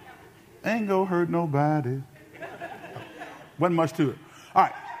 Ain't gonna hurt nobody. Wasn't much to it. All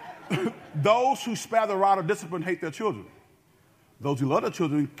right. Those who spare the rod of discipline hate their children. Those who love their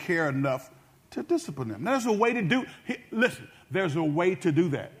children care enough to discipline them. Now, there's a way to do. Listen, there's a way to do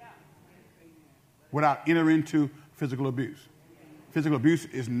that without entering into physical abuse. Physical abuse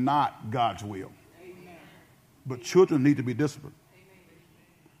is not God's will. But children need to be disciplined.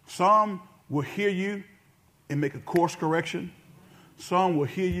 Some will hear you and make a course correction. Some will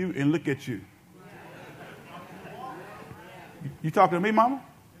hear you and look at you. You talking to me, mama?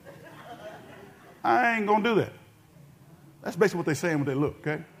 I ain't going to do that. That's basically what they're saying when they look,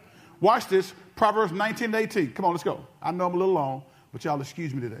 okay? Watch this. Proverbs 19:18. Come on, let's go. I know I'm a little long, but y'all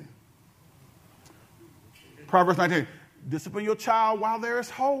excuse me today. Proverbs 19. Discipline your child while there is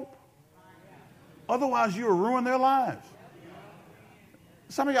hope. Otherwise, you'll ruin their lives.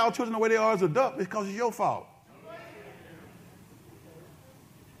 Some of y'all children, the way they are as adults, it's because it's your fault.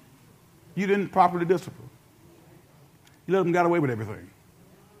 You didn't properly discipline. You let them get away with everything.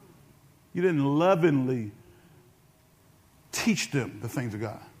 You didn't lovingly teach them the things of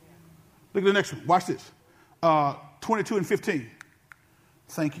God. Look at the next one. Watch this. 22 and 15.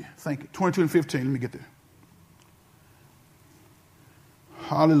 Thank you. 22 and 15. Let me get there.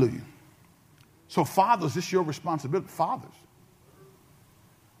 Hallelujah. So fathers, this is your responsibility. Fathers.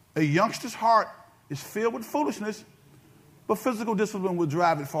 A youngster's heart is filled with foolishness, but physical discipline will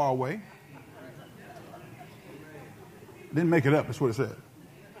drive it far away. Didn't make it up. That's what it said.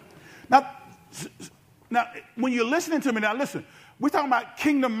 Now, when you're listening to me, now listen. We're talking about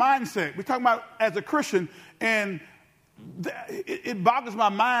kingdom mindset. We're talking about as a Christian, and it boggles my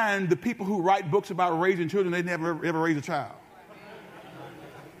mind the people who write books about raising children, they never ever raise a child.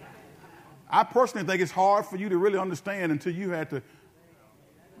 I personally think it's hard for you to really understand until you had to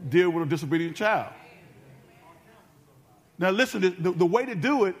deal with a disobedient child. Now listen, the way to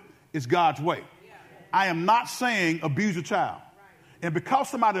do it is God's way. I am not saying abuse a child. And because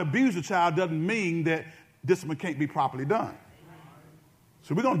somebody abused a child doesn't mean that discipline can't be properly done.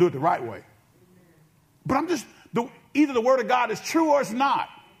 So we're going to do it the right way. But either the word of God is true or it's not.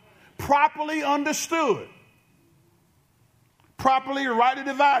 Properly understood. Properly rightly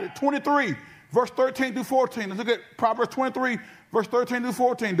divided. 23, verse 13 through 14. Let's look at Proverbs 23, verse 13 through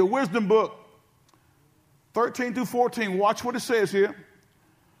 14. The wisdom book, 13 through 14. Watch what it says here.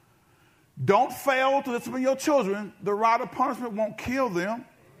 Don't fail to discipline your children. The rod of punishment won't kill them.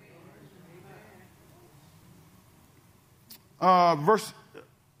 13,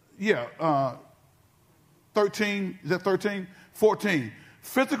 is that 13? 14.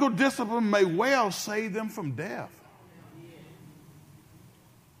 Physical discipline may well save them from death.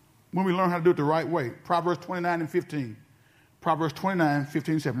 When we learn how to do it the right way. Proverbs 29 and 15. Proverbs 29,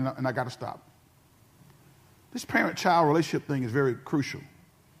 15, 17, and I got to stop. This parent-child relationship thing is very crucial.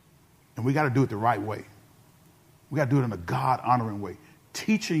 And we got to do it the right way. We got to do it in a God-honoring way.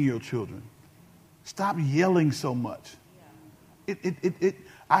 Teaching your children. Stop yelling so much.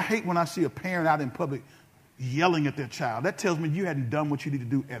 I hate when I see a parent out in public yelling at their child. That tells me you hadn't done what you need to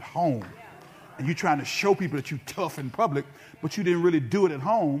do at home. And you're trying to show people that you're tough in public, but you didn't really do it at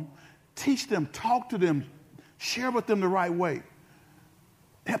home. Teach them, talk to them, share with them the right way.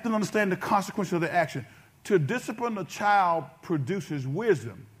 Help them understand the consequences of their action. To discipline a child produces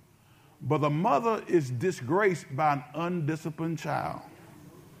wisdom, but the mother is disgraced by an undisciplined child.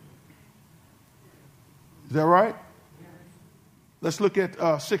 Is that right? Let's look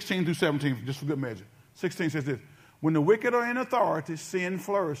at 16 through 17, just for good measure. 16 says this. When the wicked are in authority, sin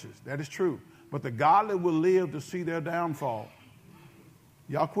flourishes. That is true. But the godly will live to see their downfall.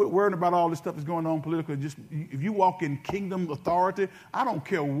 Y'all quit worrying about all this stuff that's going on politically. Just if you walk in kingdom authority, I don't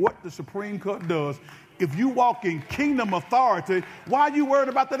care what the Supreme Court does. If you walk in kingdom authority, why are you worried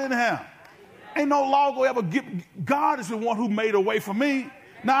about that anyhow? Ain't no law going to ever get. God is the one who made a way for me.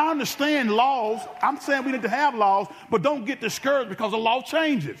 Now, I understand laws. I'm saying we need to have laws, but don't get discouraged because the law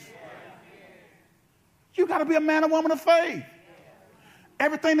changes. You got to be a man or woman of faith.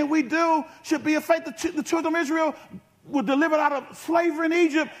 Everything that we do should be a faith. The children of Israel were delivered out of slavery in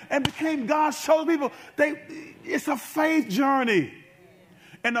Egypt and became God's chosen people. It's a faith journey.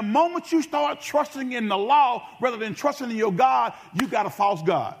 And the moment you start trusting in the law rather than trusting in your God, you got a false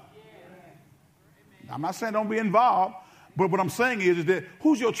God. I'm not saying don't be involved, but what I'm saying is that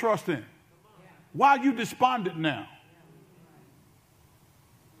who's your trust in? Why are you despondent now?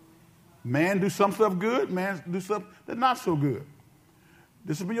 Man do some stuff good, man do stuff that's not so good.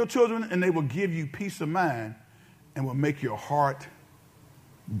 Discipline your children and they will give you peace of mind and will make your heart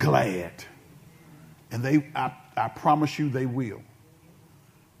glad. And I promise you they will.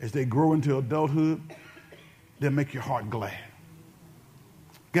 As they grow into adulthood, they'll make your heart glad.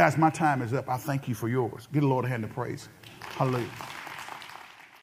 Guys, my time is up. I thank you for yours. Give the Lord a hand of praise. Hallelujah.